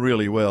John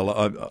really well.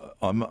 I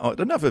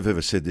don't know if I've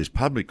ever said this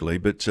publicly,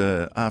 but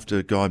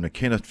after Guy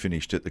McKenna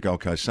finished at the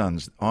Gold Coast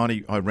Suns,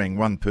 I rang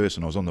one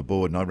person. I was on the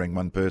board and I rang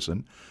one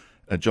person,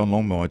 John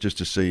Longmire, just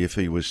to see if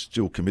he was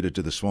still committed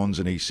to the Swans,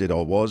 and he said I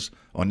was.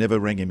 I never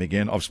rang him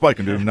again. I've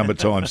spoken to him a number of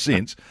times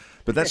since,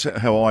 but that's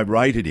how I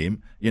rated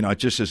him,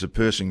 just as a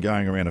person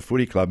going around a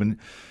footy club, and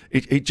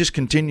he just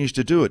continues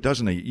to do it,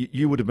 doesn't he?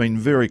 You would have been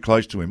very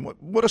close to him.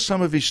 What are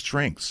some of his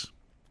strengths?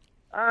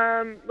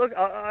 Look,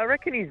 I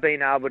reckon he's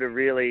been able to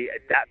really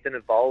adapt and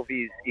evolve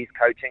his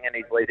coaching and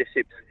his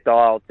leadership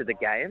style to the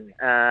game.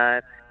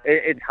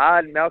 It's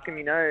hard, Malcolm,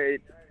 in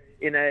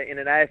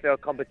an AFL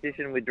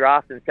competition with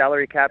draft and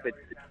salary cap, it's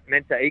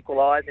meant to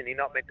equalise and you're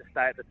not meant to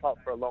stay at the top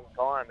for a long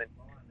time. And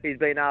he's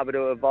been able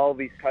to evolve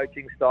his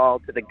coaching style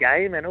to the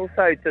game and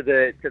also to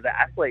the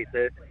athlete.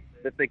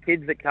 The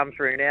kids that come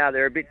through now,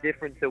 they're a bit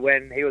different to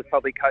when he was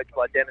probably coached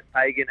by Dennis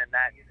Pagan and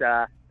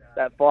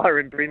that fire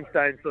and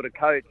brimstone sort of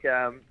coach.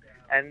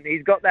 And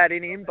he's got that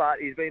in him, but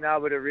he's been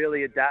able to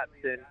really adapt,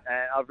 and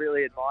I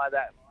really admire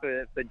that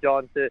for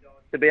John to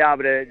be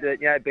able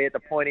to be at the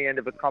pointy end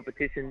of a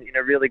competition in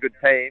a really good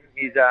team.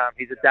 He's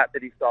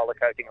adapted his style of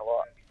coaching a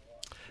lot.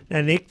 Now,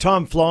 Nick,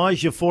 time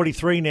flies. You're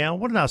 43 now. I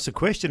want to ask the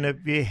question: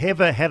 have you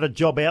ever had a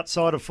job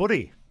outside of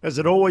footy? Has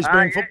it always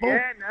been football?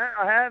 Yeah, no,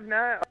 I have.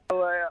 No,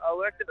 I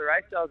worked at the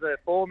race. I was a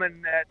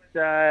foreman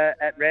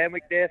at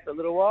Randwick there for a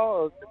little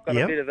while. I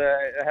had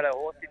a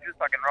horse interest,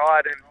 I can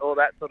ride and all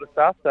that sort of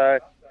stuff. So.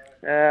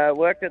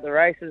 Worked at the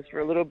races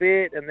for a little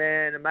bit, and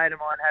then a mate of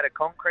mine had a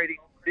concreting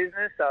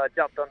business, so I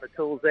jumped on the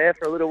tools there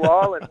for a little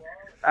while, and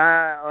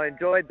I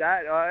enjoyed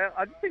that.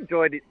 I just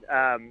enjoyed it,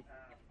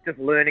 just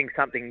learning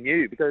something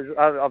new, because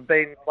I've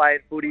been playing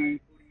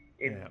footy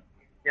in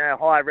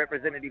high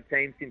representative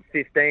teams since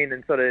 15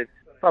 and sort of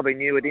probably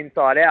knew it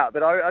inside out,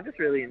 but I just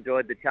really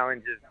enjoyed the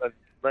challenge of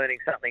learning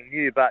something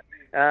new. But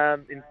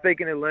in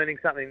speaking of learning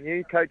something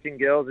new, coaching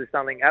girls is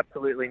something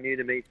absolutely new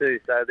to me too.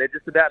 So they're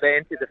just about to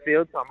enter the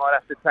field, so I might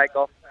have to take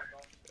off.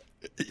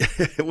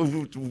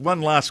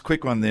 One last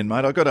quick one then,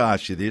 mate. I've got to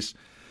ask you this.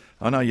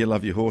 I know you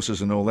love your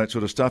horses and all that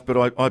sort of stuff,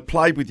 but I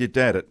played with your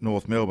dad at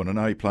North Melbourne. I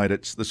know he played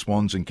at the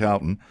Swans and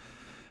Carlton.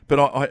 But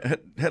I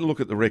had a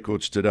look at the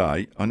records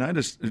today. I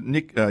noticed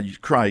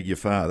Craig, your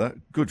father,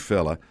 good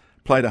fella,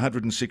 played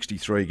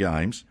 163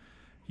 games.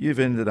 You've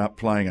ended up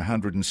playing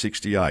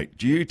 168.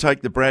 Do you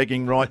take the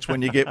bragging rights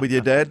when you get with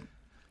your dad?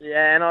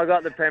 Yeah, and I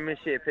got the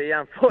premiership. He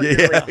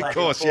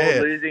unfortunately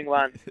losing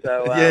one.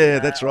 So,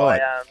 that's right.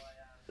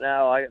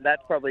 That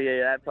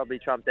probably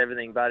trumped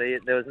everything. But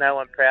there was no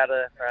one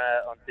prouder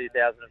on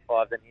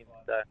 2005 than him.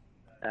 So,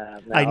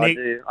 hey,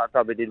 Nick, I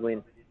probably did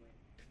win.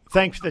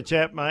 Thanks for the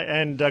chat, mate,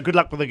 and good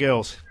luck with the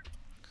girls.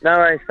 No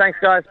worries. Thanks,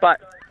 guys. Bye.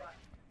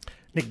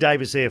 Nick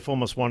Davis there,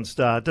 former Swan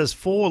star. Does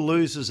 4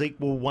 losers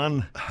equal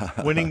 1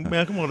 winning?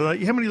 Malcolm,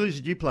 how many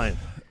losers did you play?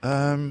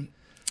 Played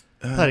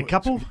a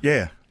couple?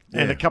 Yeah.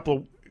 And a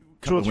couple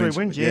 2 or 3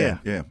 wins? Yeah.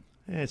 Yeah,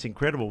 it's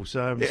incredible.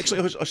 So actually,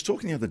 I was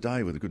talking the other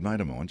day with a good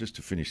mate of mine, just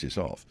to finish this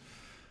off.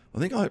 I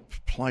think I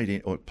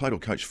played or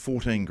coached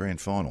 14 grand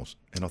finals,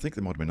 and I think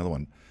there might have been another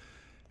one.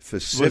 For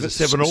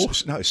 7 all?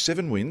 No,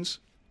 7 wins,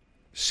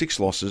 6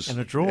 losses. And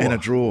a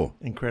draw.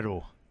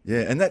 Incredible.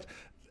 Yeah,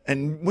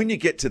 and when you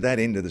get to that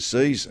end of the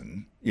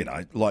season,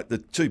 like the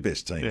 2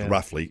 best teams,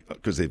 roughly,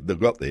 because they've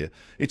got there,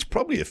 it's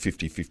probably a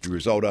 50-50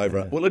 result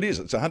over... Well, it is.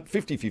 It's a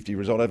 50-50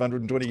 result over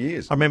 120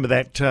 years. I remember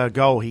that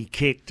goal he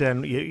kicked,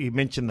 and you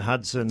mentioned the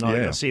Hudson.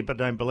 I see it, but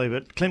don't believe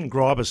it. Clinton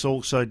Gribus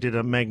also did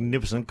a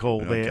magnificent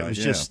call there. It was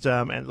just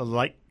at the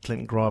late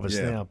Clinton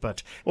Gribus now.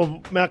 But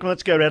Malcolm,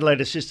 let's go to Adelaide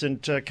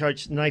assistant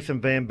coach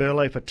Nathan Van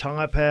Burley for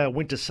Tyre Power.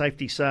 Winter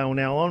safety sale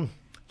now on.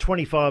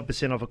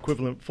 25% off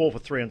equivalent 4 for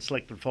 3 on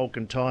selected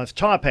Falcon tyres.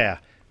 Tyre Power,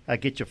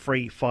 get your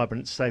free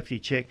 5-minute safety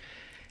check.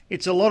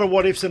 It's a lot of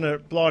what ifs in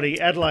it. Blighty,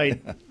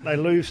 Adelaide, they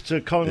lose to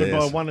Collingwood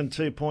by 1 and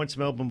 2 points.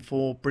 Melbourne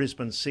 4,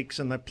 Brisbane 6,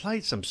 and they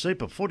played some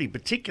super footy,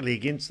 particularly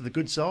against the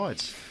good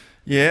sides.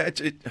 Yeah,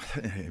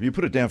 you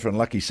put it down for an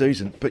unlucky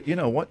season, but you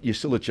know what? You're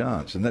still a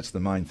chance, and that's the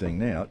main thing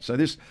now. So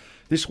this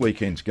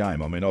weekend's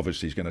game, I mean,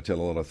 obviously he's going to tell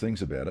a lot of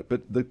things about it,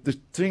 but the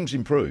team's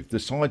improved, the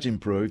side's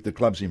improved, the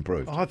club's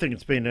improved. I think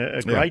it's been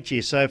a great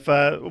year so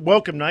far.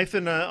 Welcome,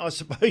 Nathan. I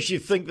suppose you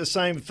think the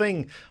same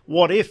thing.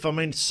 What if? I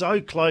mean, so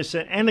close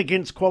and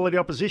against quality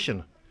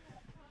opposition.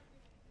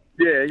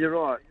 Yeah, you're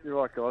right. You're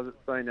right, guys.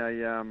 It's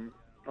been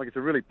it's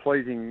a really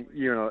pleasing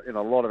year in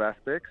a lot of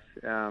aspects.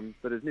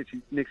 But as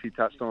Nixie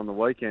touched on the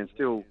weekend,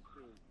 still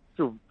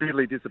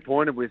bitterly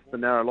disappointed with the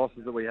narrow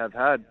losses that we have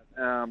had.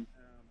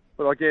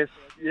 I guess,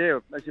 yeah,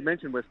 as you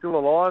mentioned, we're still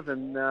alive,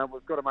 and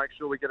we've got to make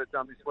sure we get it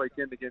done this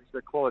weekend against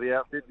a quality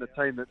outfit and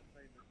a team that's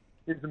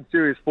in some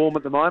serious form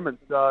at the moment.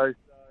 So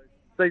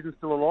season's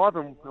still alive,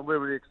 and we're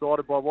really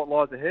excited by what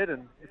lies ahead.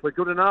 And if we're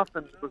good enough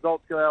and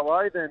results go our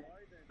way, then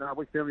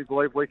we firmly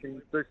believe we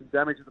can do some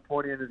damage at the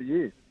pointy end of the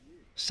year.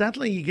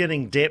 Suddenly you're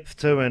getting depth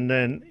too,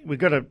 and we've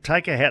got to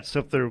take our hats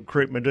off the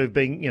recruitment who've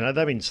been,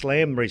 they've been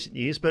slammed in recent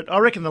years. But I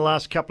reckon the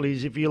last couple of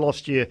years, if you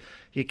lost your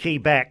key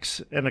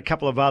backs and a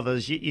couple of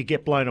others, you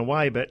get blown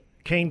away. But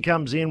Keane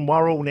comes in,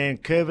 Worrell,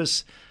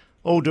 Nankervis,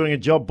 all doing a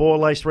job.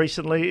 Borlace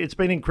recently. It's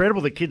been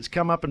incredible. The kids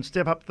come up and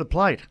step up to the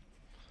plate.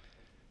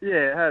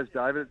 Yeah, it has,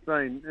 David. It's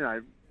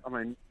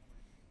been,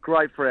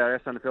 great for our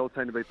SNFL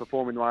team to be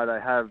performing the way they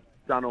have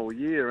done all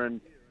year.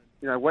 And,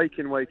 week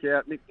in, week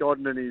out, Nick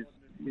Godden and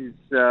his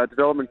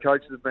development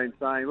coaches have been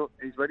saying, look,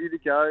 he's ready to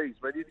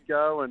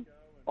go, and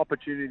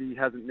opportunity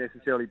hasn't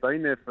necessarily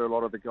been there for a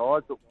lot of the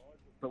guys.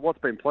 But what's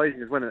been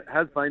pleasing is when it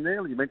has been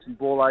there, you mentioned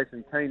Borlace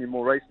and Keane in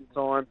more recent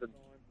times, and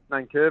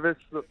Nankervis,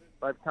 look,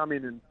 they've come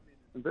in and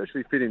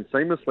virtually fit in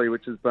seamlessly,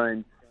 which has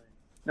been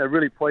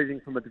really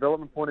pleasing from a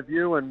development point of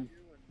view. And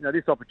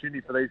this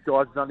opportunity for these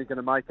guys is only going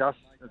to make us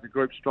as a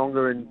group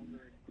stronger in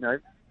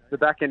the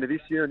back end of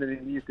this year and then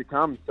in years to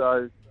come.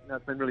 So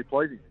it's been really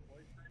pleasing.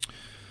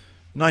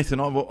 Nathan,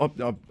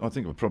 I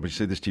think I've probably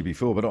said this to you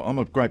before, but I'm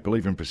a great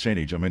believer in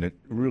percentage. I mean, it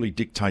really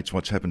dictates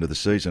what's happened to the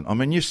season. I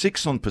mean, you're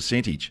 6 on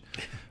percentage,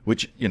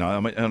 which, I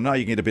know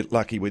you get a bit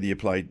lucky whether you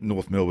played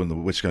North Melbourne or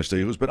the West Coast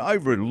Eagles, but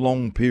over a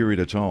long period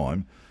of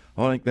time,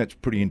 I think that's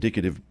pretty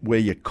indicative where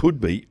you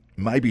could be,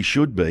 maybe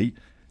should be,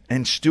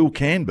 and still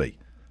can be,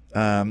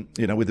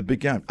 with a big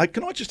game. Hey,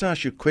 can I just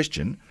ask you a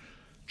question?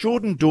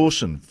 Jordan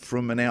Dawson,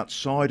 from an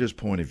outsider's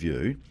point of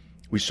view,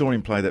 we saw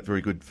him play that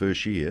very good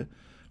first year.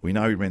 We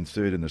know he ran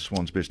third in the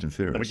Swans Best and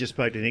Fairest. We just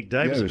spoke to Nick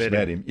Davis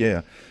about him.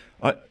 Yeah.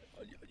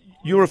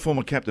 You're a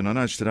former captain. I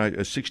noticed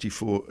today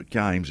 64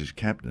 games as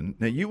captain.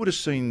 Now, you would have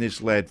seen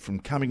this lad from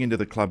coming into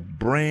the club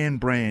brand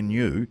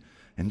new,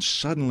 and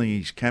suddenly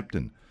he's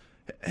captain.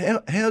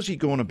 How's he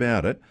gone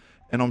about it?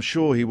 And I'm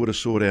sure he would have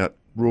sought out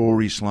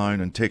Rory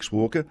Sloane and Tex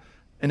Walker,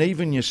 and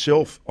even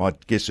yourself, I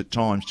guess, at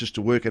times, just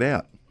to work it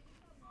out.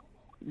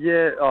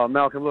 Yeah. Oh,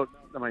 Malcolm, look,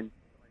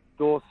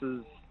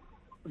 Dawson's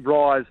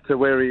rise to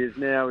where he is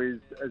now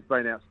has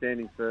been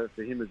outstanding for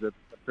him as a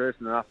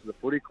person and us as a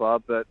footy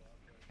club. But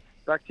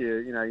back to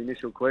your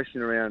initial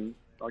question around,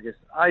 I guess,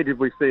 did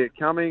we see it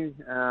coming?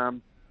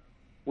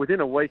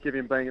 Within a week of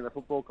him being at the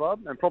football club,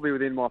 and probably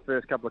within my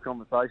first couple of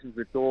conversations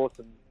with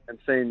Dawson and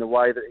seeing the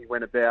way that he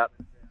went about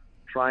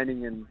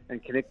training and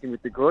connecting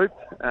with the group,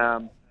 I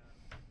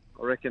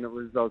reckon I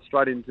was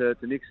straight into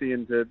Nixie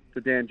and to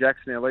Dan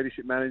Jackson, our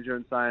leadership manager,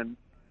 and saying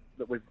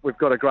that we've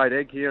got a great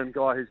egg here and a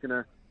guy who's going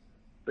to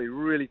be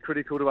really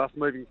critical to us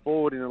moving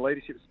forward in a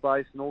leadership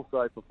space and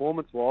also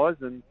performance-wise.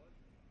 And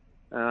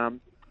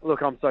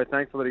look, I'm so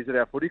thankful that he's at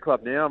our footy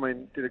club now. I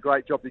mean, did a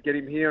great job to get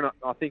him here, and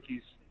I think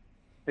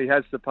he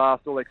has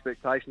surpassed all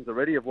expectations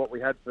already of what we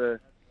had for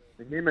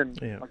him, and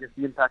I guess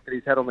the impact that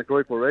he's had on the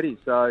group already.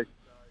 So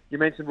you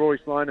mentioned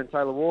Rory Sloane and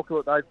Taylor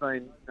Walker. They've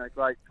been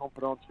great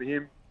confidants for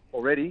him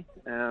already,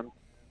 and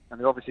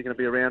they're obviously going to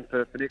be around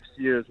for next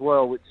year as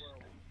well, which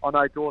I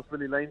know Dawson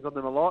really leans on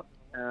them a lot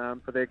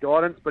for their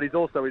guidance, but he's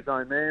also his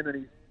own man,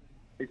 and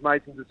he's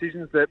made some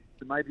decisions that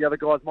maybe other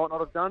guys might not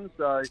have done,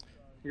 so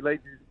he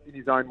leads in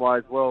his own way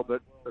as well,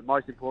 but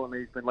most importantly,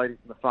 he's been leading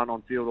from the front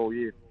on field all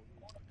year.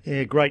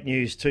 Yeah, great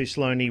news too,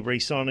 Sloaney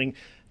re-signing.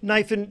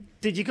 Nathan,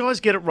 did you guys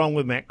get it wrong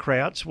with Matt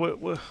Crouch?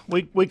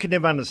 We could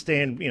never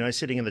understand,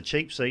 sitting in the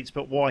cheap seats,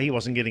 but why he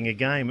wasn't getting a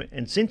game.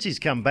 And since he's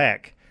come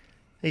back,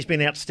 he's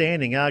been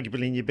outstanding,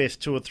 arguably in your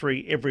best 2 or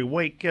 3 every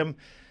week.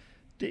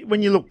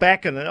 When you look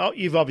back, and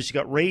you've obviously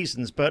got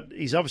reasons, but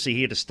he's obviously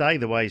here to stay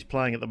the way he's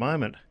playing at the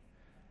moment.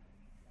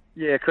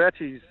 Yeah,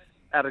 Crouchy's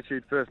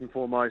attitude first and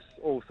foremost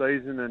all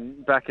season,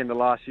 and back into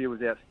last year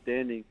was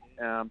outstanding.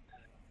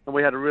 And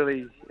we had a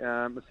really,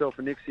 myself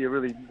and Nixie, a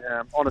really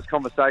honest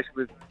conversation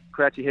with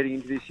Crouchy heading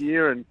into this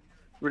year, and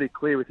really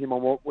clear with him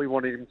on what we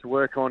wanted him to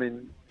work on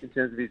in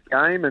terms of his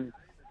game. And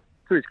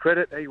to his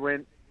credit, he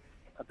went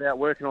about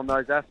working on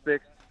those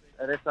aspects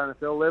at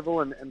SNFL level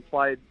and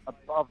played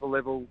above the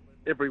level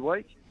every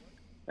week.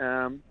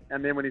 And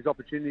then when his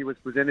opportunity was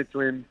presented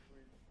to him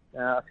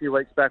a few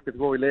weeks back with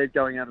Rory Laird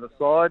going out of the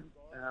side,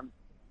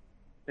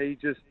 he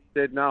just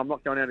said, no, I'm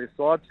not going out of his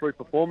side through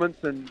performance,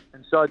 and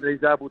showed that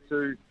he's able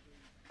to,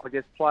 I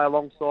guess, play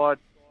alongside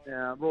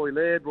Rory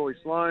Laird, Rory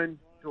Sloane,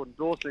 Jordan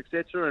Dawson,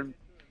 etc.,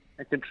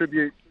 and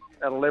contribute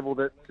at a level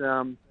that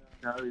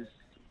is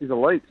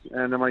elite.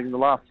 And I mean, the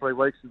last 3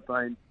 weeks has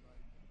been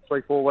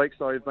 3-4 weeks,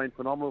 so he's been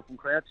phenomenal from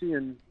Crouchy,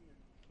 and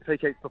if he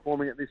keeps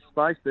performing at this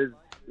space, there's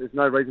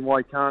no reason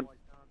why he can't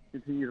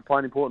continue to play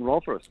an important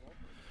role for us.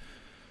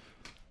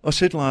 I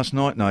said last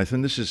night,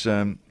 Nathan, this is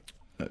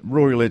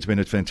Rory Laird's been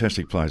a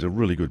fantastic player. He's a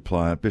really good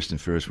player, best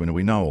and fairest winner.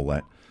 We know all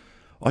that.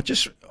 I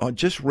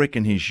just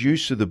reckon his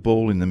use of the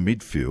ball in the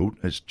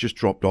midfield has just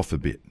dropped off a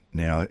bit.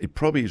 Now, it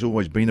probably has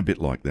always been a bit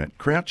like that.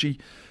 Crouchy,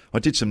 I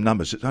did some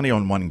numbers. It's only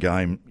on one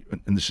game,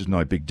 and this is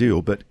no big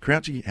deal, but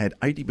Crouchy had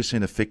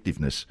 80%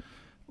 effectiveness.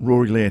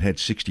 Rory Laird had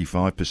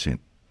 65%.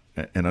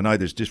 And I know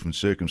there's different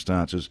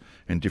circumstances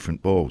and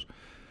different balls.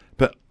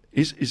 But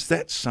is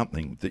that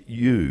something that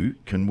you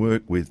can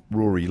work with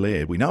Rory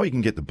Laird? We know he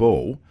can get the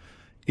ball.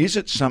 Is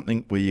it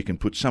something where you can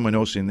put someone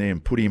else in there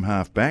and put him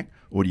half back,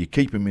 or do you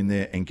keep him in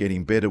there and get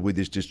him better with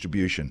his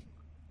distribution?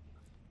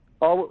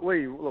 Oh,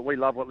 we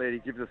love what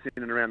Laird gives us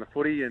in and around the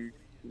footy, and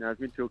as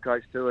midfield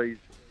coach too,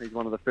 he's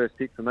one of the first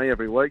picks for me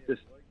every week.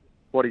 Just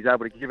what he's able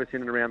to give us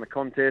in and around the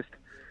contest,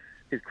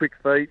 his quick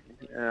feet,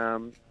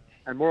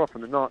 and more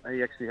often than not,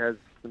 he actually has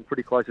some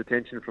pretty close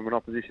attention from an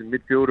opposition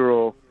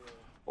midfielder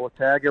or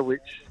tagger,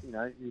 which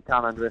you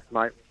can't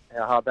underestimate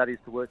how hard that is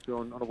to work through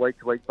on a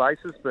week-to-week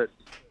basis. But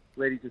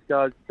Laird just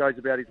goes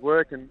about his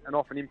work and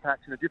often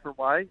impacts in a different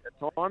way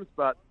at times.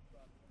 But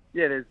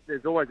yeah,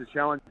 there's always a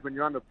challenge when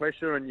you're under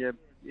pressure and you're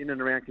in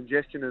and around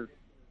congestion of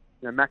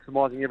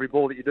maximising every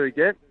ball that you do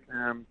get.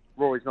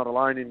 Rory's not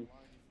alone in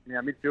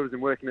our midfielders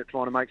and working at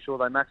trying to make sure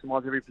they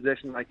maximise every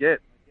possession they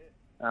get.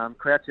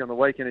 Crouchy on the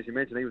weekend, as you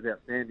mentioned, he was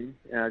outstanding.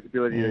 His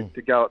ability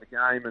to go at the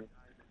game and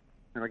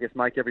I guess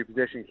make every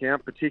possession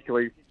count,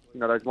 particularly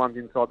those ones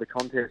inside the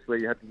contest where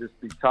you had to just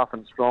be tough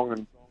and strong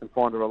and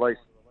find a release.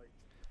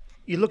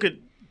 You look at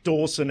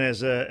Dawson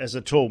as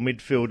a tall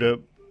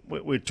midfielder.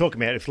 We're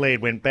talking about if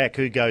Laird went back,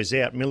 who goes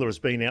out? Miller has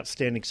been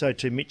outstanding, so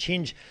too Mitch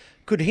Hinge.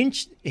 Could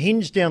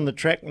Hinge down the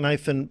track,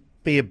 Nathan,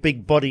 be a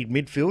big-bodied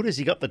midfielder? Has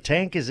he got the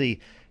tank?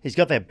 He's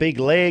got that big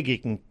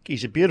leg.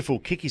 He's a beautiful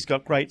kick. He's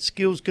got great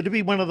skills. Could he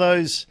be one of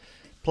those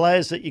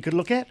players that you could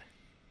look at?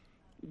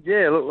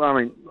 Yeah, look,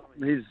 I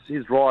mean,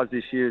 his rise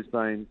this year has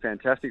been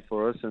fantastic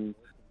for us, and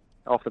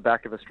off the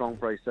back of a strong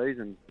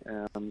pre-season.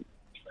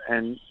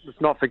 And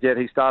let's not forget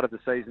he started the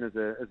season as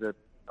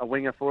a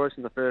winger for us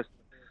in the first,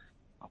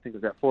 I think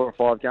it was about 4 or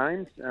 5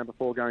 games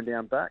before going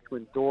down back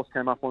when Dawes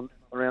came up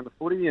around the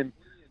footy, and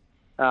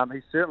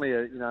he's certainly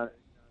a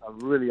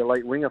really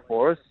elite winger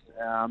for us.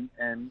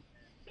 And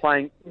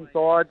playing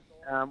inside,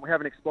 we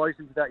haven't exposed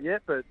him to that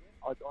yet, but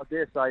I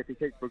dare say if he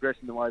keeps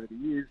progressing the way that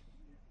he is,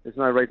 there's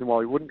no reason why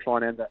we wouldn't try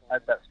and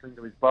add that string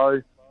to his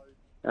bow,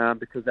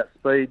 because that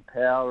speed,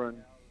 power, and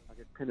I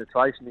guess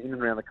penetration in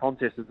and around the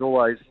contest is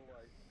always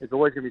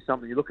going to be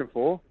something you're looking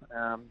for.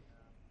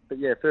 But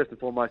yeah, first and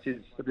foremost, his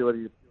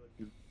ability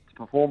to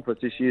perform for us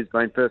this year has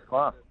been first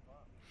class.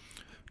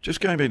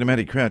 Just going back to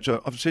Matty Crouch,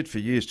 I've said for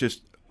years,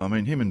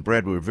 him and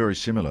Brad were very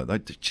similar. They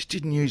just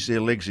didn't use their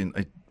legs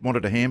they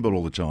wanted to handball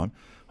all the time.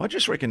 I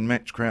just reckon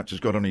Matt Crouch has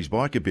got on his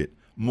bike a bit,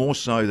 more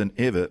so than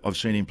ever I've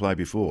seen him play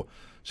before.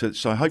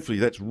 So hopefully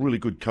that's really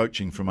good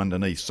coaching from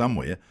underneath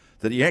somewhere,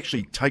 that he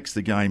actually takes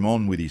the game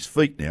on with his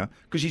feet now,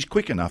 because he's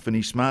quick enough and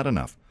he's smart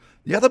enough.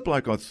 The other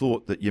bloke I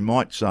thought that you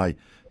might say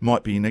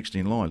might be next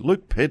in line,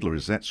 Luke Pedler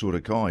is that sort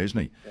of guy, isn't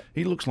he? Yeah.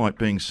 He looks like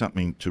being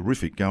something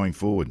terrific going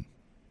forward.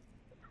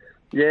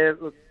 Yeah,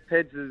 look,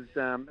 Peds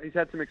he's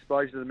had some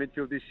exposure to the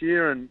midfield this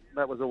year, and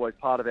that was always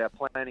part of our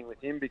planning with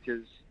him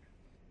because,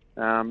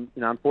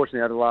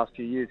 unfortunately over the last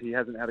few years he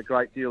hasn't had a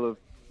great deal of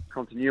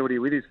continuity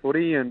with his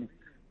footy, and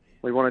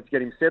we wanted to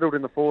get him settled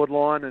in the forward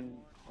line and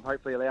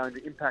hopefully allow him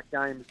to impact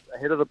games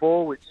ahead of the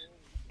ball, which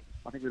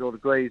I think we'd all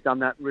agree he's done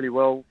that really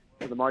well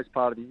for the most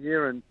part of the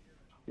year. And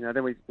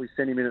then we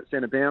sent him in at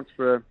centre bounce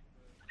for a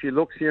few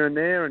looks here and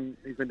there, and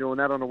he's been doing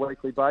that on a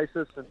weekly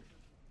basis. And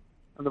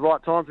the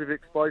right times we've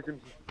exposed him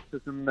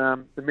to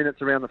some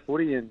minutes around the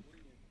footy, and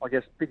I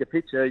guess bigger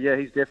picture, yeah,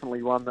 he's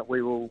definitely one that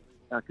we will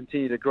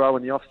continue to grow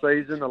in the off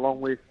season, along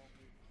with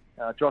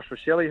Josh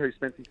Rochelle, who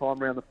spent some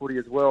time around the footy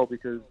as well,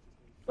 because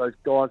those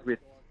guys with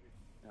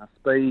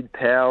speed,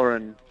 power,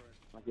 and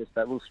I guess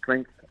that little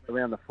strength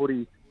around the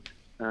footy,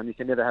 you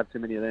can never have too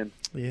many of them.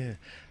 Yeah.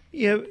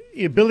 Yeah,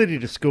 your ability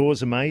to score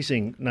is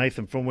amazing,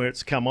 Nathan, from where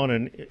it's come on,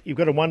 and you've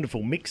got a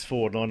wonderful mix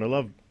forward line. I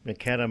love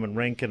McAdam and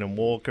Rankin and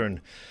Walker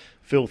and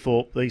Phil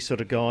Thorpe, these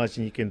sort of guys,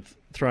 and you can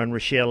throw in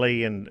Rochelle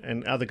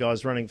and other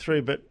guys running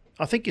through. But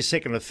I think you're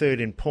second or third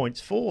in points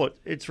for.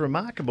 It's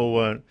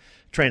remarkable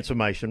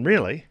transformation,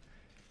 really.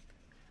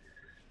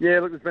 Yeah,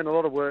 look, there's been a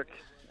lot of work,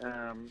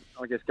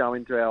 I guess, go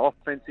into our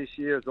offence this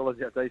year as well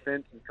as our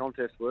defence and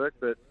contest work.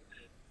 But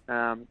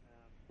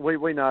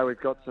we know we've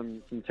got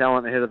some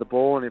talent ahead of the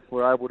ball, and if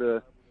we're able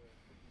to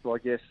I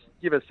guess,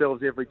 give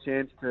ourselves every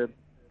chance to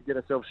get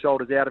ourselves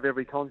shoulders out of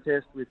every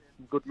contest with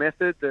some good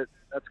method,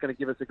 that's going to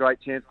give us a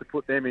great chance to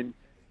put them in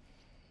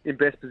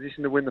best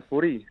position to win the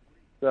footy.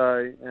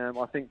 So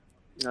I think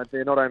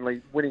they're not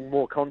only winning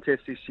more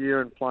contests this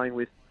year and playing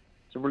with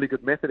some really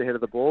good method ahead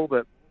of the ball,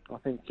 but I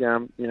think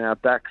our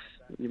backs,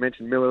 you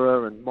mentioned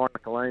Miller and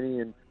Mike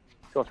Delaney and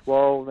Josh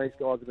Wall, and these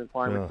guys have been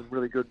playing with some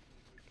really good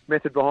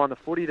method behind the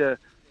footy to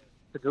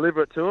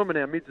deliver it to them, and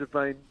our mids have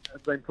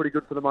been pretty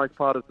good for the most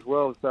part as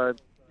well. So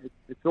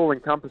it's all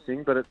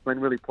encompassing, but it's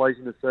been really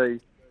pleasing to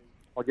see,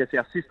 I guess,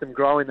 our system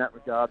grow in that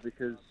regard,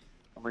 because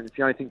if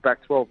you only think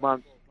back 12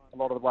 months, a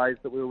lot of the ways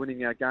that we were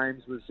winning our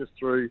games was just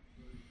through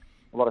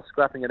a lot of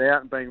scrapping it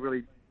out and being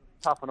really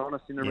tough and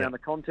honest in and around the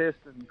contest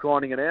and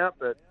grinding it out.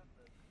 But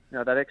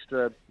that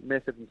extra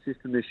method and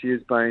system this year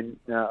has been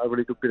a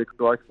really good bit of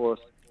growth for us.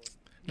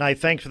 No,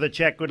 thanks for the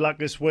chat. Good luck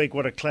this week.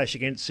 What a clash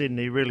against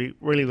Sydney. Really,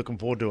 really looking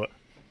forward to it.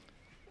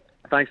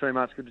 Thanks very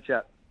much. Good to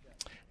chat.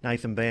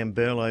 Nathan Van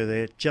Berlo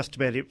there. Just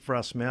about it for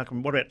us,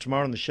 Malcolm. What about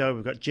tomorrow on the show?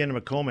 We've got Jenna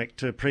McCormick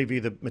to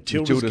preview the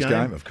Matildas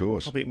game. Of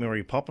course. I'll be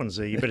Mary Poppins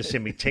there. You better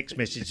send me text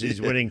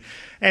messages winning.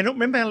 And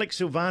remember Alex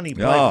Silvani played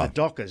for the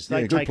Dockers?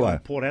 They take on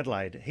Port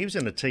Adelaide. He was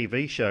in a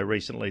TV show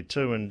recently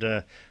too,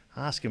 and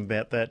ask him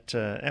about that.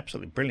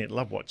 Absolutely brilliant.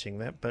 Love watching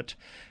that. But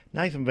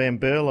Nathan Van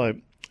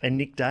Berlo and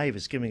Nick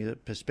Davis giving a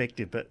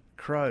perspective. But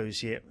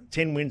Crows,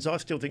 10 wins. I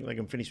still think they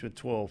can finish with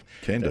 12.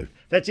 Can do.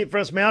 That's it for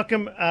us,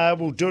 Malcolm.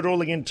 We'll do it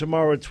all again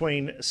tomorrow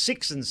between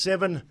 6 and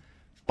 7.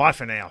 Bye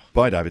for now.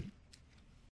 Bye, David.